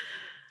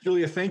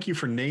 Julia, thank you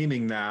for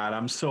naming that.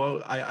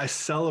 I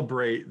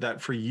celebrate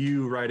that for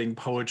you, writing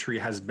poetry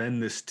has been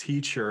this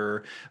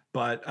teacher,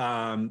 but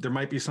there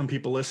might be some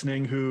people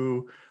listening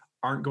who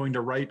aren't going to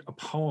write a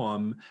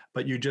poem,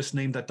 but you just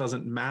named that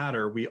doesn't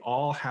matter. We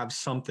all have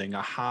something,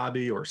 a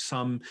hobby or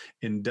some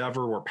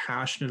endeavor we're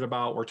passionate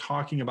about. We're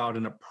talking about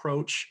an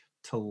approach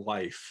to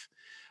life,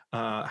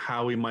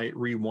 how we might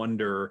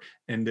re-wonder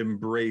and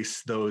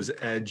embrace those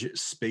edge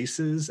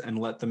spaces and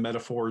let the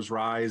metaphors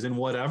rise in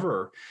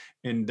whatever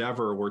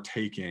endeavor we're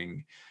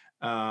taking.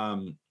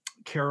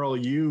 Carol,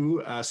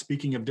 you,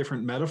 speaking of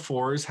different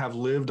metaphors, have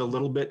lived a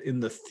little bit in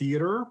the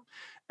theater.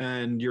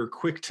 And you're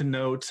quick to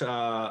note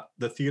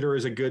the theater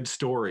is a good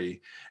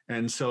story.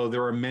 And so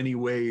there are many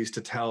ways to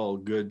tell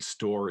good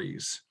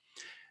stories.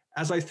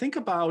 As I think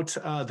about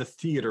the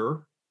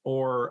theater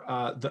or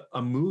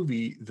a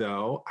movie,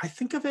 though, I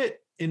think of it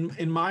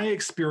in my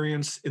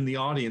experience in the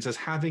audience as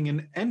having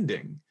an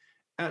ending.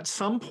 At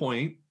some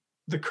point,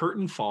 the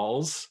curtain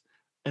falls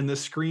and the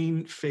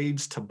screen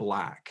fades to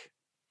black.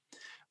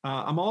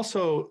 I'm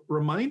also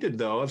reminded,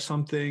 though, of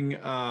something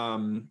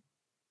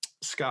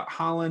Scott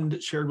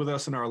Holland shared with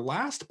us in our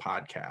last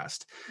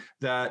podcast,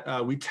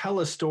 that we tell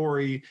a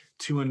story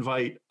to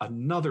invite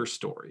another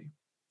story,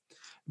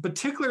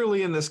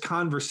 particularly in this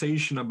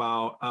conversation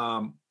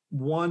about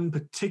one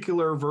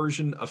particular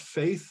version of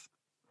faith,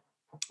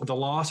 the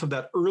loss of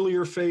that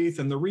earlier faith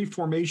and the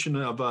reformation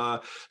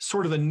of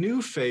sort of a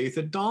new faith.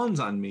 It dawns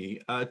on me,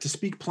 to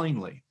speak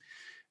plainly.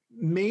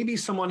 Maybe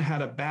someone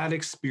had a bad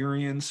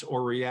experience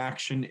or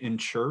reaction in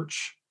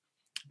church,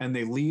 and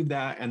they leave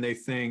that and they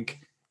think,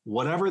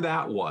 whatever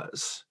that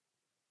was,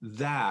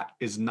 that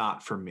is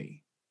not for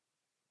me.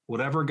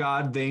 Whatever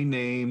God they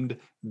named,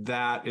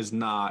 that is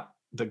not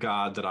the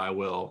God that I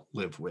will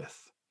live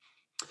with.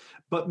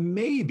 But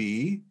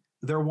maybe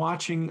they're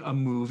watching a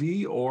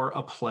movie or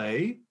a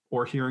play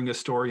or hearing a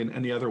story in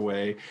any other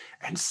way,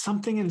 and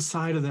something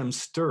inside of them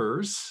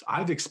stirs.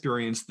 I've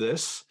experienced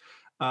this.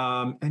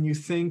 And you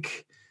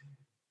think,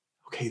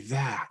 okay,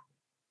 that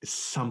is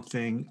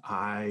something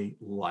I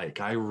like.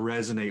 I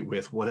resonate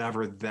with,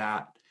 whatever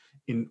that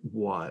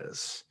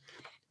was.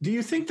 Do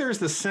you think there's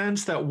the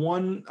sense that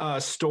one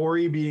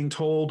story being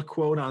told,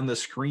 quote, on the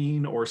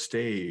screen or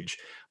stage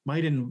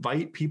might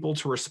invite people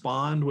to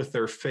respond with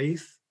their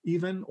faith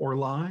even or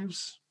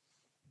lives?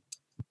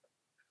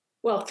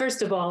 Well,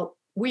 first of all,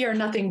 we are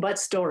nothing but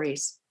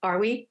stories, are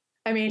we?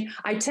 I mean,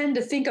 I tend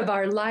to think of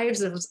our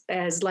lives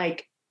as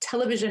like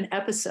television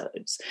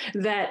episodes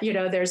that,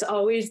 there's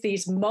always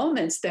these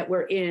moments that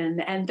we're in,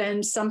 and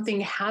then something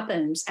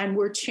happens and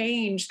we're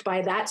changed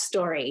by that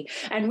story,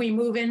 and we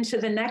move into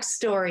the next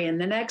story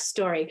and the next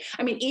story.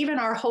 I mean, even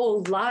our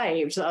whole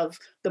lives of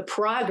the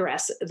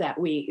progress that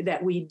we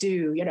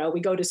do,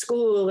 we go to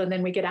school and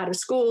then we get out of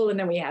school and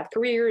then we have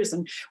careers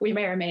and we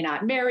may or may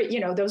not marry,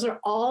 those are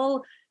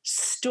all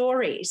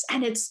stories.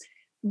 And it's,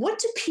 what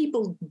do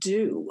people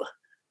do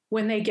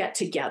when they get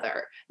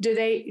together? Do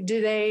they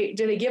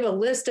give a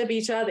list of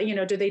each other?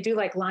 Do they do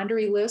like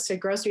laundry lists or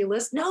grocery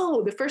lists?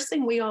 No, the first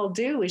thing we all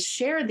do is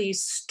share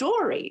these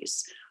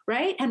stories,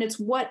 right? And it's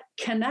what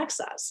connects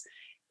us.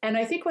 And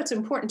I think what's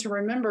important to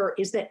remember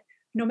is that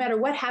no matter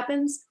what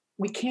happens,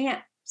 we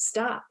can't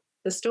stop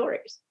the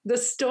stories. The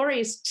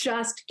stories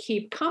just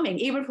keep coming,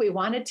 even if we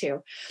wanted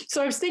to.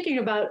 So I was thinking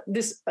about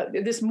this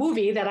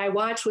movie that I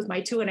watched with my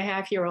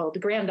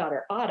 2.5-year-old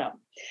granddaughter, Autumn.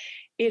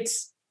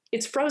 It's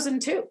Frozen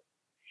 2.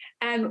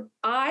 And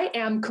I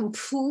am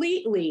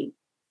completely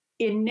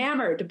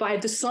enamored by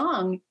the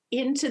song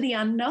Into the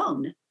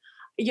Unknown.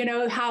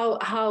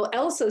 How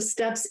Elsa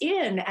steps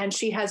in and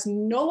she has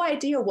no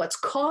idea what's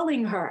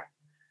calling her,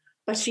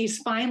 but she's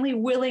finally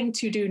willing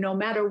to do no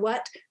matter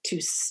what, to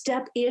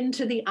step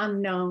into the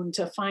unknown,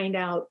 to find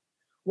out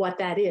what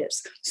that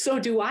is. So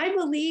do I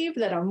believe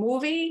that a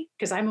movie,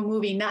 because I'm a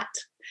movie nut,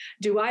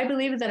 do I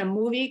believe that a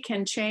movie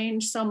can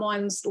change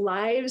someone's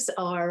lives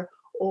or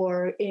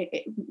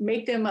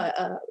make them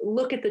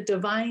look at the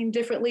divine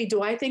differently?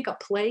 Do I think a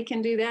play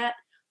can do that?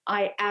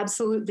 I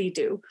absolutely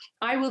do.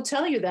 I will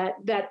tell you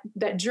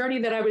that journey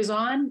that I was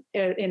on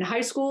in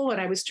high school when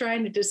I was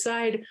trying to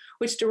decide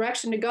which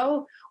direction to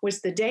go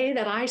was the day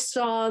that I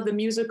saw the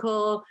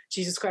musical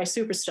Jesus Christ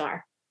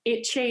Superstar.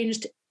 It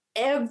changed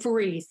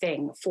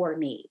everything for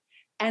me,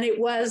 and it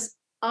was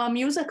a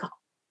musical.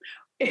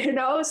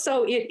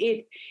 So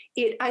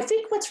I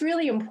think what's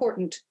really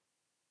important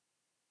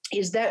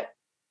is that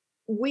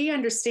we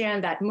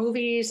understand that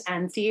movies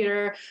and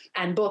theater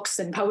and books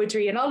and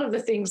poetry and all of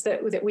the things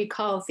that we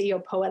call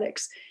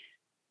theopoetics,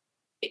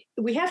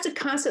 we have to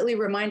constantly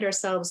remind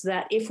ourselves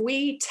that if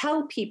we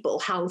tell people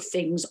how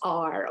things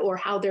are or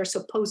how they're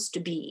supposed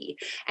to be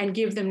and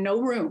give them no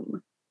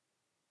room,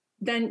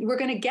 then we're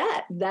going to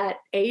get that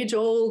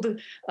age-old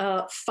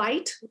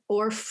fight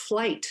or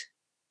flight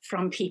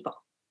from people,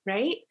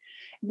 right?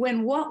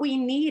 When what we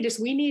need is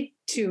we need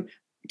to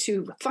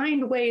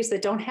find ways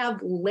that don't have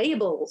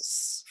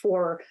labels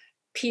for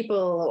people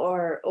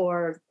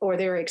or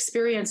their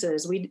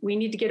experiences. We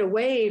need to get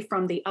away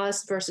from the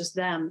us versus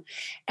them.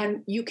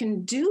 And you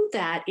can do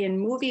that in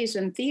movies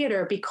and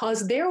theater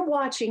because they're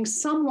watching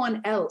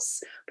someone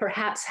else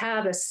perhaps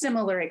have a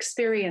similar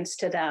experience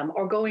to them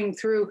or going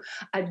through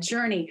a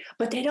journey,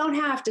 but they don't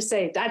have to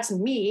say, that's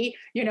me,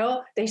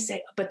 they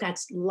say, but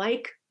that's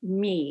like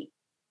me.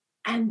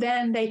 And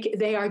then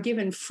they are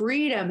given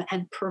freedom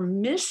and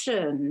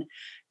permission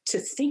to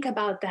think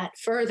about that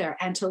further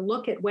and to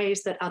look at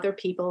ways that other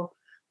people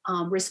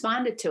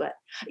responded to it.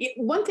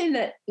 One thing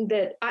that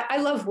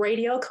I love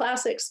radio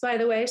classics, by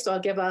the way, so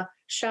I'll give a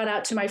shout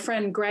out to my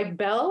friend Greg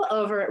Bell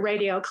over at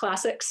Radio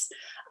Classics.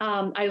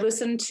 I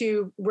listen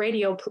to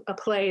radio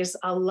plays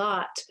a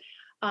lot.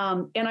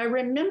 And I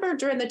remember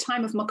during the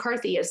time of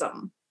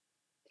McCarthyism,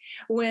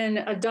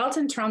 when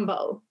Dalton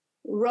Trumbo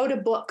wrote a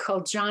book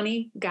called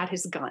Johnny Got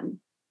His Gun.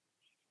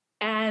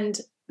 And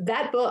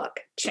that book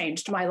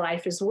changed my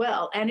life as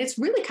well. And it's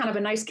really kind of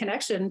a nice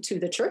connection to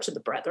the Church of the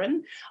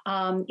Brethren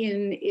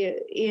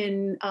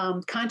in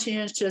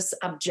conscientious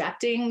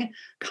objecting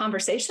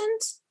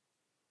conversations.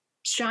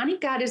 Johnny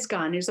Got His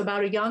Gun is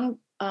about a young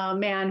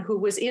man who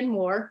was in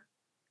war,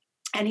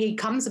 and he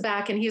comes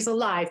back and he's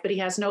alive, but he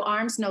has no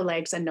arms, no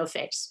legs, and no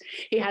face.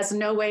 He has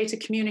no way to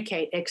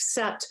communicate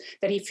except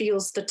that he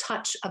feels the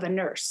touch of a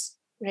nurse,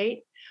 right?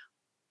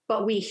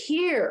 But we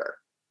hear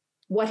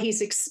what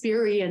he's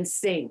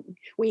experiencing.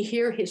 We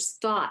hear his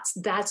thoughts.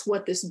 That's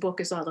what this book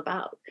is all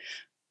about.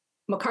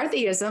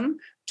 McCarthyism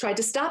tried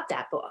to stop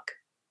that book,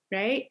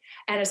 right?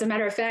 And as a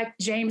matter of fact,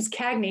 James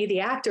Cagney,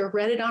 the actor,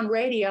 read it on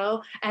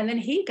radio, and then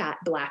he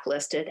got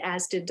blacklisted,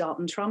 as did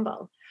Dalton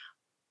Trumbo.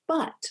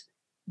 But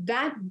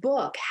that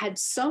book had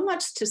so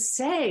much to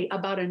say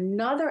about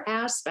another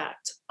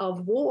aspect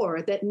of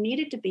war that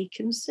needed to be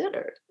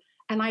considered.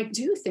 And I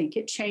do think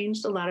it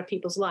changed a lot of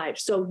people's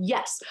lives. So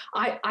yes,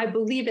 I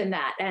believe in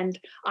that. And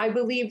I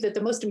believe that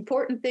the most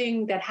important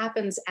thing that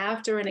happens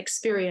after an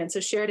experience,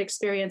 a shared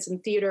experience in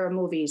theater or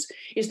movies,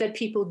 is that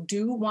people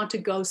do want to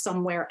go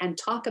somewhere and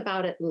talk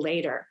about it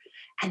later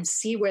and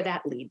see where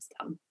that leads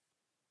them.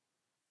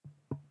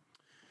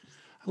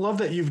 I love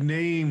that you've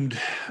named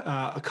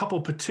a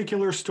couple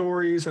particular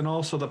stories and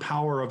also the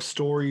power of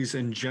stories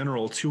in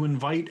general to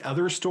invite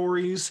other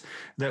stories,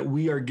 that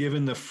we are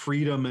given the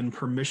freedom and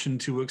permission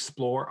to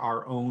explore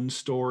our own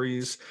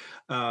stories.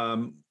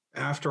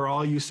 After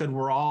all, you said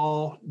we're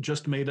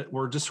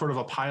just sort of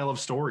a pile of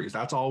stories.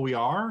 That's all we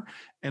are.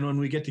 And when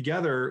we get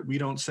together, we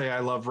don't say, I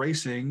love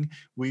racing.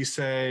 We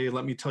say,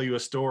 let me tell you a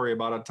story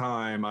about a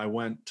time I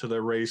went to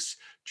the race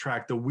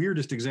track. The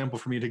weirdest example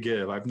for me to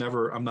give.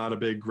 I'm not a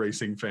big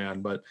racing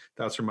fan, but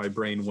that's where my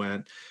brain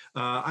went.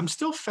 I'm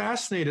still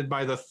fascinated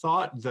by the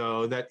thought,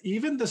 though, that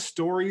even the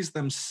stories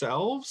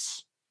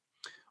themselves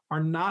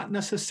are not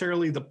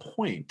necessarily the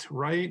point,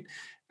 right?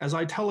 As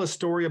I tell a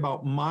story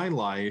about my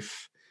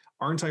life,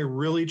 aren't I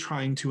really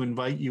trying to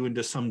invite you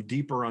into some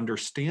deeper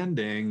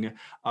understanding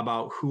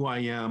about who I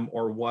am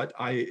or what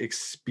I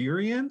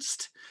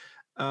experienced?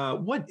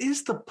 What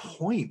is the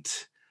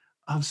point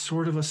of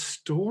sort of a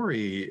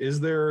story? Is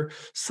there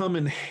some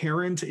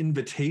inherent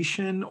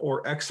invitation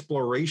or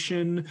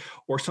exploration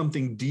or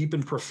something deep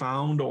and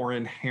profound or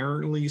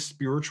inherently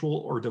spiritual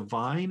or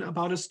divine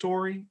about a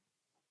story?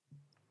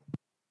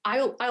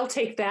 I'll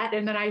take that.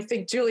 And then I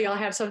think, Julie, I'll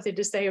have something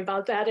to say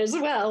about that as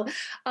well.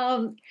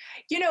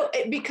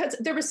 Because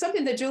there was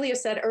something that Julia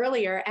said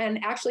earlier,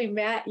 and actually,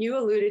 Matt, you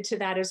alluded to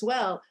that as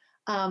well,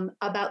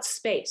 about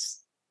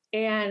space.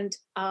 And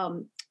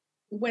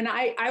when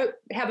I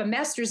have a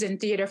master's in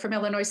theater from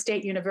Illinois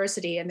State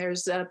University, and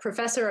there's a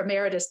professor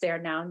emeritus there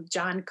now,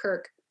 John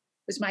Kirk,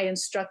 who's my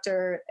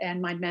instructor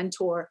and my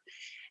mentor.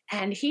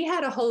 And he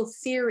had a whole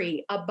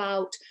theory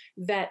about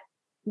that.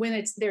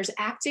 When there's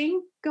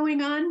acting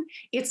going on,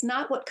 it's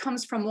not what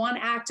comes from one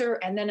actor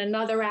and then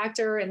another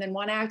actor and then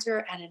one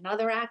actor and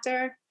another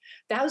actor.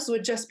 Those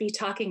would just be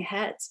talking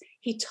heads.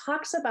 He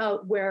talks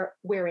about where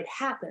it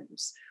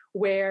happens,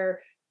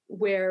 where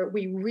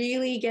we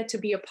really get to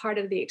be a part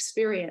of the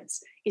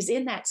experience is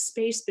in that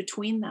space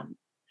between them.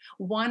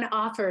 One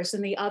offers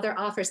and the other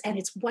offers, and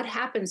it's what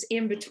happens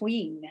in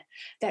between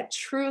that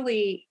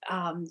truly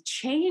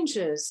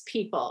changes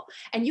people.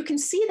 And you can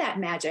see that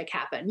magic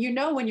happen. You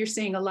know when you're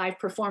seeing a live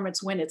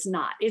performance when it's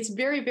not. It's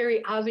very,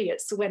 very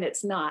obvious when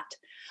it's not.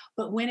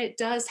 But when it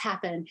does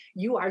happen,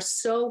 you are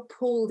so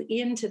pulled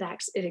into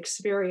that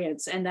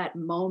experience and that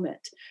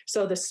moment.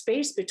 So the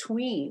space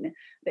between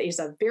is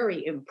a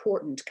very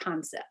important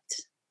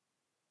concept.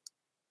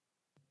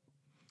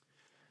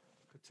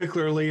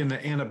 Particularly in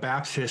the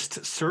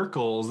Anabaptist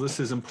circles,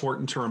 this is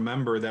important to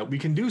remember that we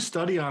can do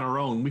study on our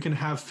own. We can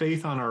have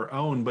faith on our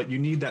own, but you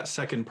need that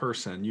second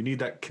person. You need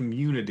that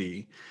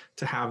community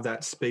to have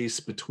that space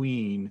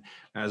between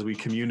as we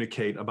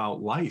communicate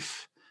about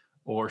life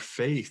or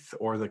faith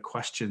or the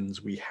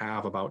questions we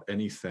have about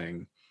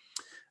anything.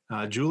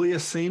 Julia,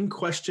 same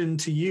question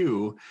to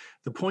you.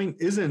 The point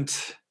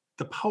isn't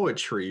the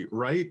poetry,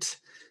 right?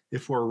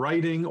 If we're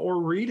writing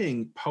or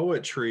reading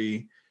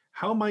poetry,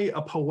 how might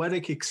a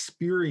poetic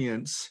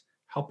experience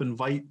help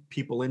invite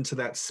people into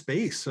that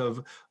space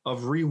of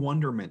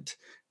re-wonderment,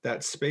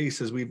 that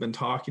space, as we've been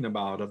talking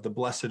about, of the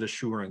blessed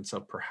assurance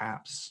of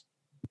perhaps?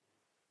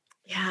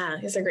 Yeah,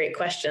 these are great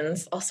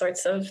questions. All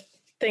sorts of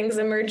things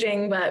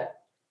emerging, but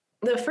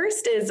the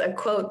first is a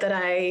quote that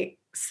I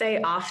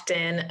say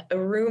often,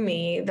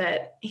 Rumi,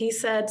 that he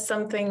said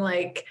something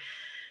like,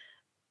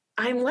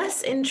 I'm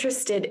less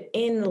interested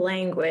in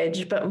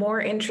language, but more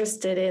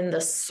interested in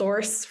the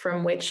source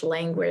from which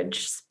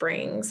language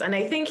springs. And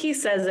I think he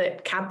says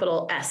it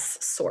capital S,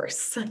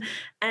 source.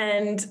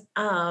 And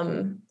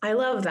I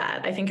love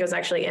that. I think it was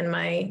actually in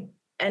my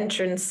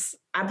entrance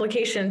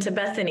application to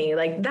Bethany.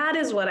 Like, that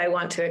is what I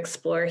want to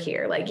explore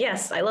here. Like,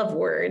 yes, I love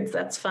words.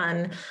 That's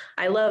fun.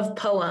 I love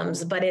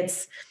poems, but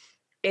it's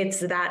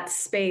that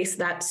space,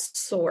 that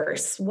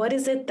source. What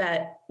is it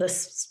that the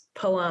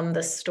poem,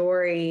 the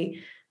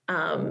story,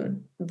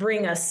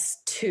 bring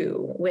us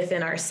to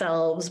within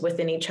ourselves,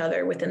 within each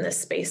other, within this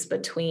space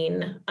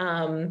between?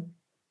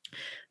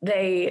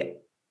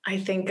 I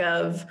think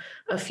of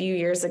a few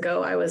years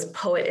ago, I was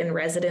poet in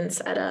residence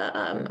at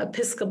a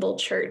Episcopal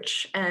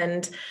church.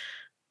 And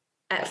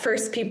at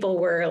first people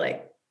were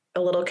like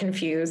a little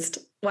confused.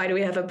 Why do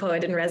we have a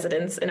poet in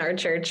residence in our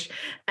church?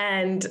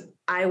 And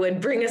I would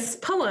bring a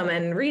poem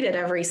and read it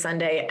every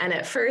Sunday. And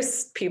at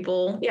first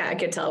people, I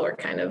could tell were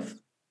kind of,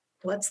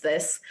 what's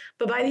this?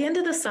 But by the end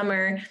of the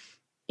summer,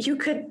 you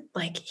could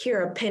like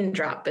hear a pin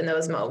drop in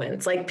those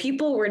moments. Like,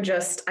 people were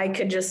I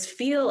could just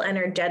feel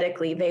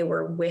energetically they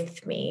were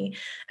with me.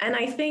 And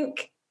I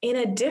think in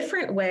a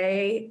different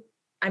way,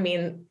 I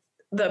mean,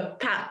 the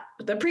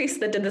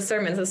priest that did the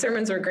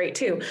sermons were great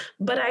too.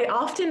 But I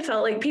often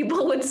felt like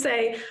people would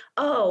say,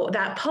 oh,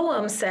 that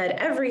poem said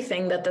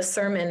everything that the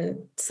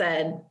sermon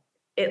said.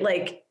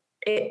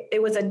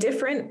 It was a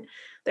different,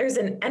 there's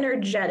an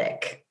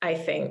energetic, I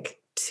think,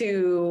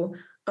 to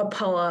a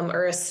poem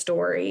or a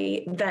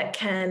story that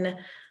can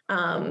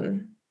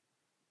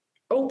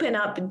open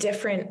up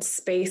different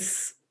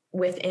space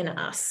within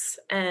us.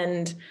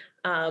 And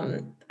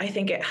I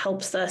think it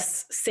helps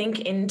us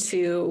sink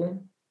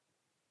into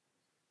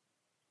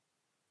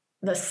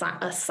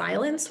a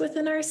silence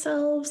within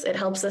ourselves. It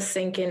helps us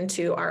sink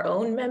into our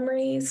own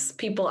memories.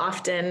 People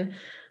often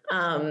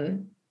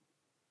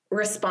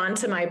respond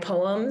to my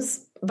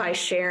poems by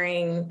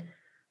sharing,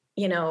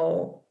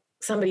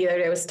 somebody the other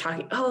day was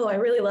talking, oh, I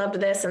really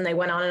loved this. And they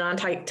went on and on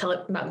to tell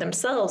it about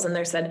themselves. And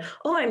they said,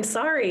 oh, I'm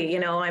sorry.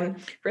 I'm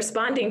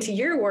responding to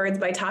your words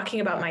by talking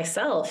about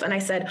myself. And I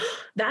said,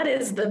 that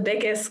is the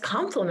biggest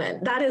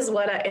compliment. That is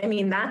what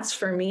that's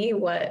for me,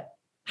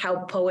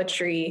 how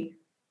poetry,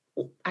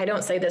 I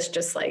don't say this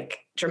just like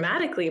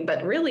dramatically,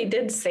 but really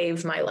did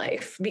save my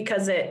life,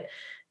 because it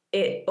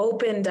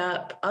opened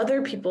up,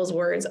 other people's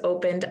words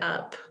opened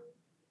up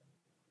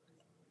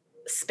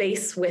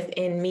space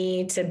within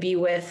me to be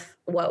with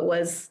what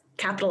was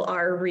capital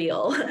R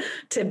real,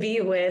 to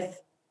be with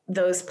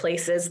those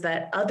places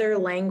that other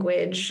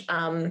language,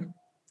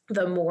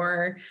 the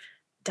more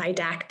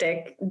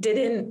didactic,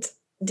 didn't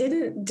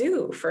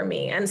do for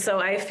me. And so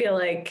I feel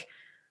like,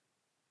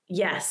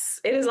 yes,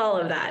 it is all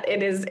of that.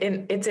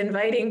 It's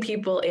inviting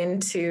people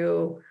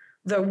into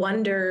the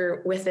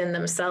wonder within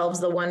themselves,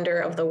 the wonder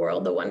of the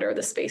world, the wonder of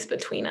the space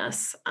between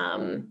us.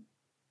 And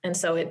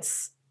so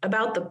it's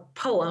about the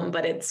poem,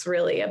 but it's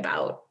really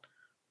about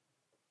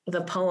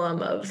the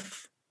poem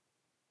of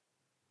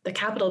the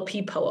capital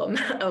P poem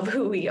of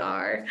who we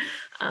are.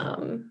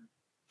 The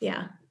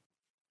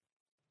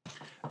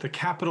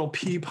capital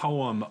P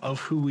poem of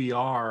who we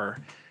are,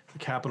 the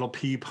capital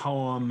P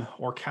poem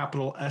or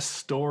capital S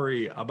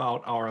story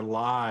about our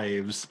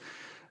lives.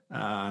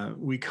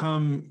 We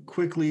come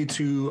quickly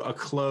to a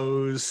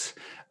close.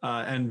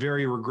 and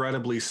very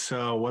regrettably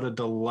so. What a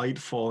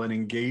delightful and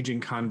engaging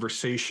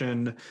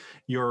conversation.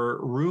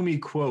 Your Rumi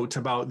quote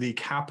about the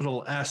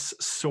capital S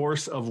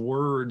source of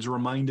words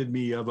reminded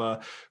me of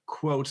a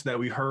quote that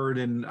we heard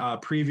in a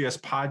previous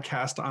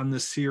podcast on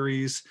this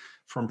series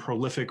from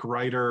prolific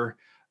writer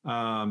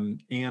Anne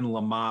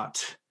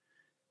Lamott.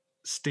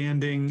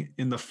 Standing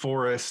in the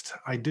forest,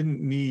 I didn't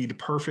need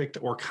perfect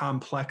or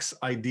complex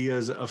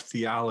ideas of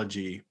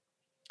theology.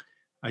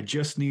 I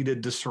just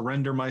needed to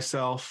surrender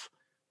myself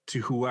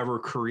to whoever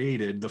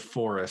created the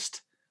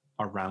forest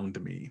around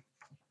me.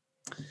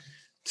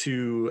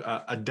 To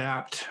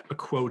adapt a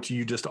quote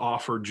you just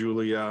offered,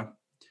 Julia,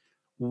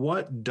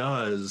 what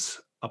does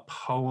a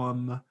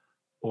poem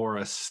or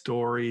a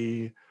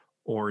story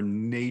or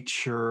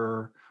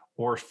nature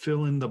or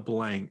fill in the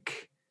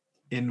blank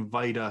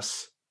invite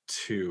us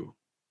to?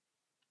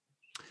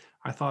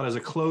 I thought as a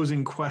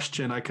closing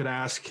question, I could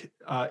ask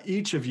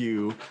each of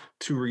you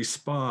to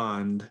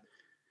respond.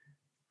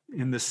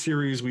 In this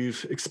series,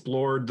 we've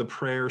explored the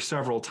prayer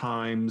several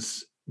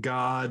times,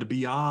 God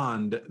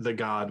beyond the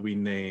God we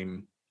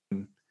name.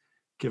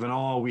 Given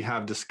all we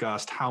have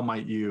discussed, how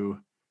might you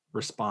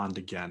respond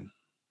again?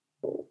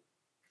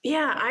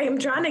 Yeah, I am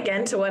drawn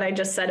again to what I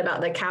just said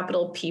about the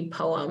capital P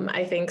poem.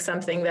 I think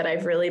something that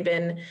I've really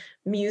been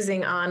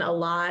musing on a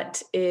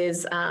lot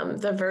is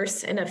the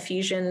verse in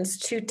Ephesians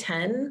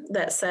 2:10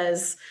 that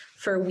says,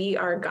 "For we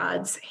are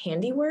God's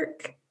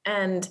handiwork."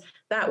 And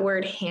that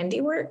word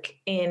handiwork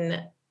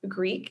in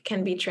Greek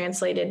can be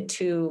translated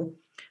to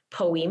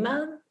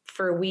poema,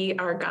 for we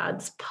are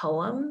God's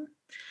poem.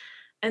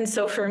 And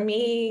so for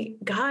me,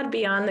 God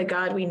beyond the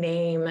God we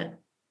name,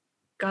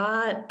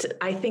 God,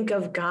 I think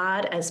of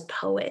God as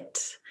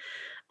poet.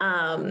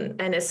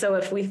 And so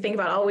if we think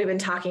about, we've been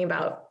talking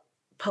about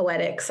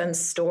poetics and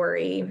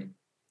story,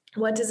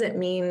 what does it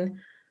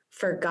mean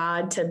for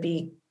God to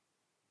be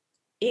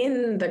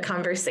in the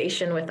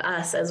conversation with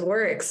us as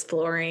we're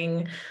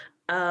exploring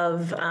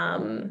of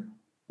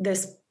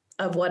this,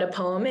 of what a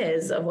poem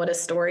is, of what a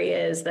story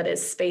is, that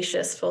is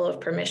spacious, full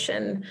of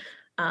permission,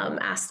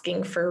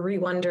 asking for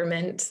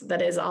re-wonderment,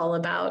 that is all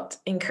about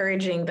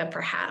encouraging the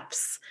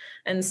perhaps.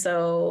 And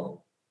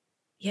so,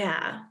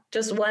 yeah,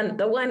 just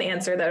the one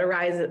answer that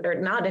arises, or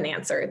not an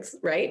answer, it's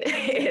right.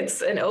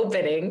 It's an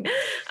opening.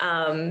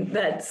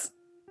 That's,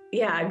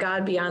 yeah,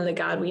 God beyond the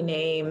God we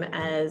name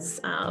as,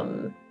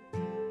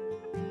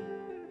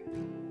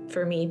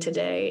 for me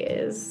today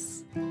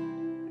is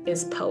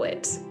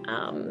poet,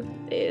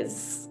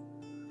 is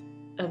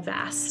a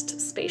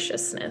vast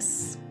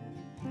spaciousness,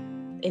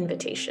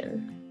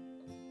 invitation.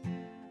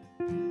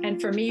 And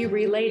for me,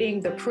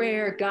 relating the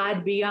prayer,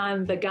 God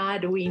beyond the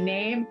God we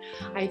name,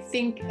 I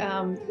think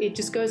it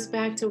just goes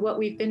back to what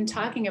we've been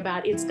talking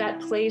about. It's that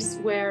place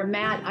where,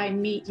 Matt, I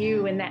meet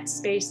you in that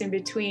space in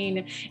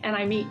between, and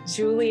I meet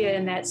Julia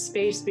in that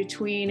space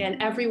between,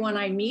 and everyone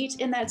I meet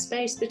in that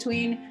space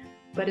between,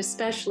 but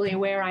especially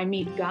where I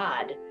meet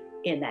God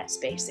in that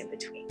space in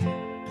between.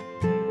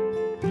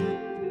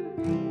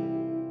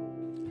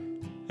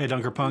 Hey,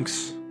 Dunker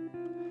Punks.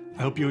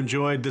 I hope you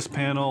enjoyed this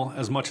panel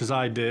as much as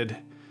I did.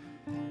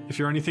 If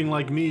you're anything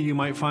like me, you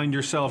might find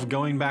yourself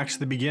going back to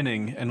the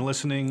beginning and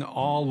listening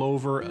all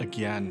over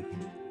again.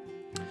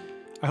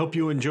 I hope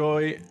you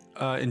enjoyed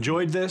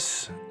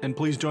this, and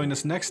please join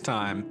us next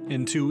time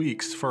in 2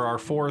 weeks for our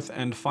fourth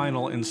and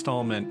final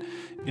installment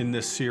in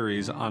this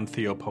series on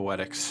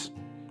Theopoetics.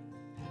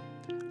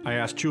 I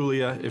asked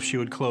Julia if she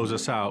would close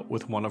us out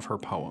with one of her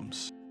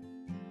poems.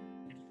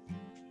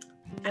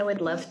 I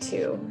would love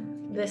to.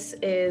 This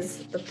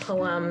is the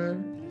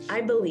poem,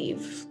 I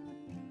Believe.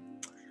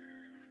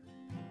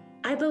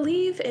 I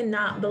believe in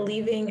not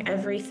believing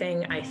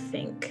everything I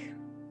think.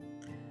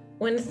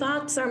 When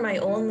thoughts are my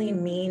only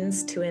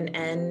means to an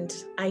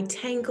end, I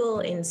tangle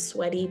in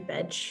sweaty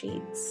bed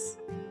sheets.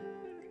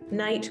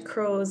 Night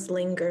crows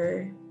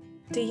linger.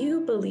 Do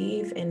you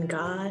believe in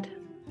God?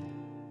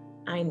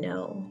 I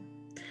know.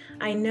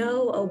 I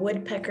know a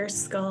woodpecker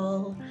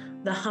skull,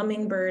 the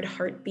hummingbird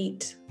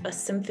heartbeat, a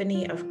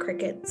symphony of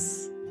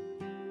crickets.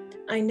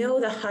 I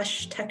know the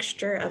hushed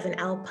texture of an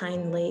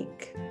alpine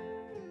lake,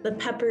 the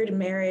peppered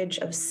marriage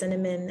of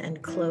cinnamon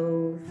and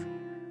clove,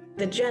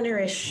 the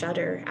generous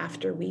shudder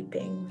after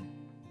weeping.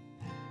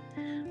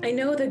 I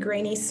know the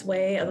grainy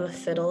sway of a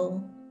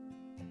fiddle,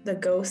 the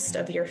ghost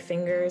of your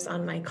fingers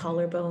on my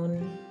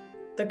collarbone,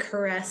 the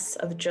caress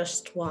of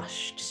just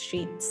washed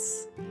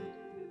sheets.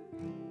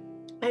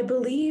 I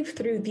believe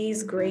through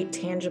these great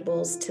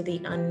tangibles to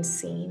the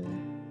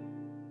unseen.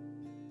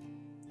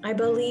 I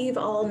believe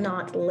all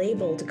not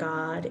labeled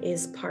God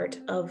is part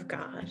of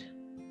God.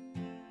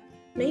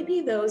 Maybe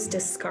those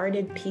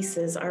discarded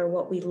pieces are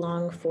what we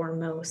long for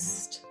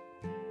most.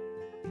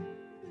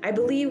 I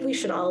believe we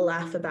should all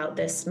laugh about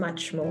this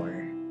much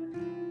more.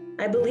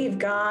 I believe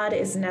God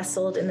is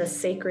nestled in the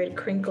sacred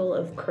crinkle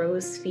of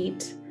crow's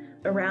feet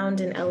around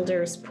an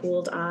elder's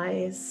pooled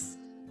eyes.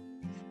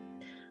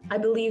 I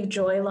believe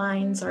joy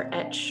lines are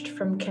etched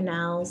from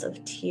canals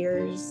of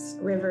tears,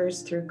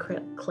 rivers through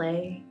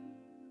clay.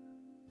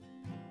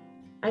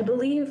 I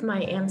believe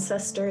my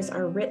ancestors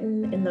are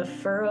written in the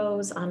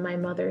furrows on my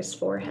mother's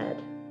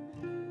forehead,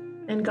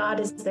 and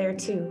God is there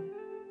too.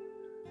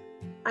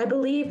 I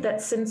believe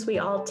that since we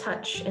all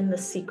touch in the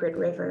secret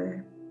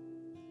river,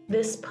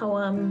 this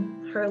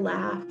poem, her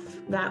laugh,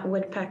 that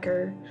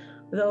woodpecker,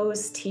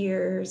 those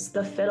tears,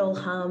 the fiddle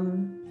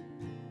hum,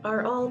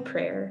 are all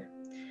prayer,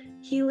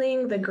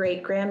 healing the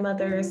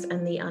great-grandmothers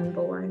and the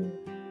unborn.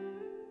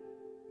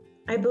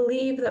 I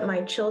believe that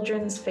my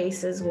children's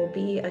faces will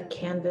be a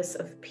canvas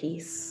of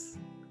peace.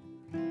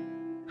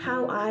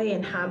 How I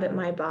inhabit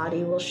my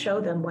body will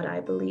show them what I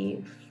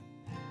believe.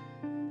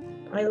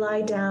 I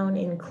lie down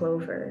in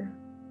clover,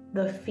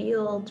 the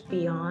field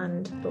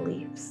beyond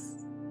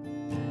beliefs.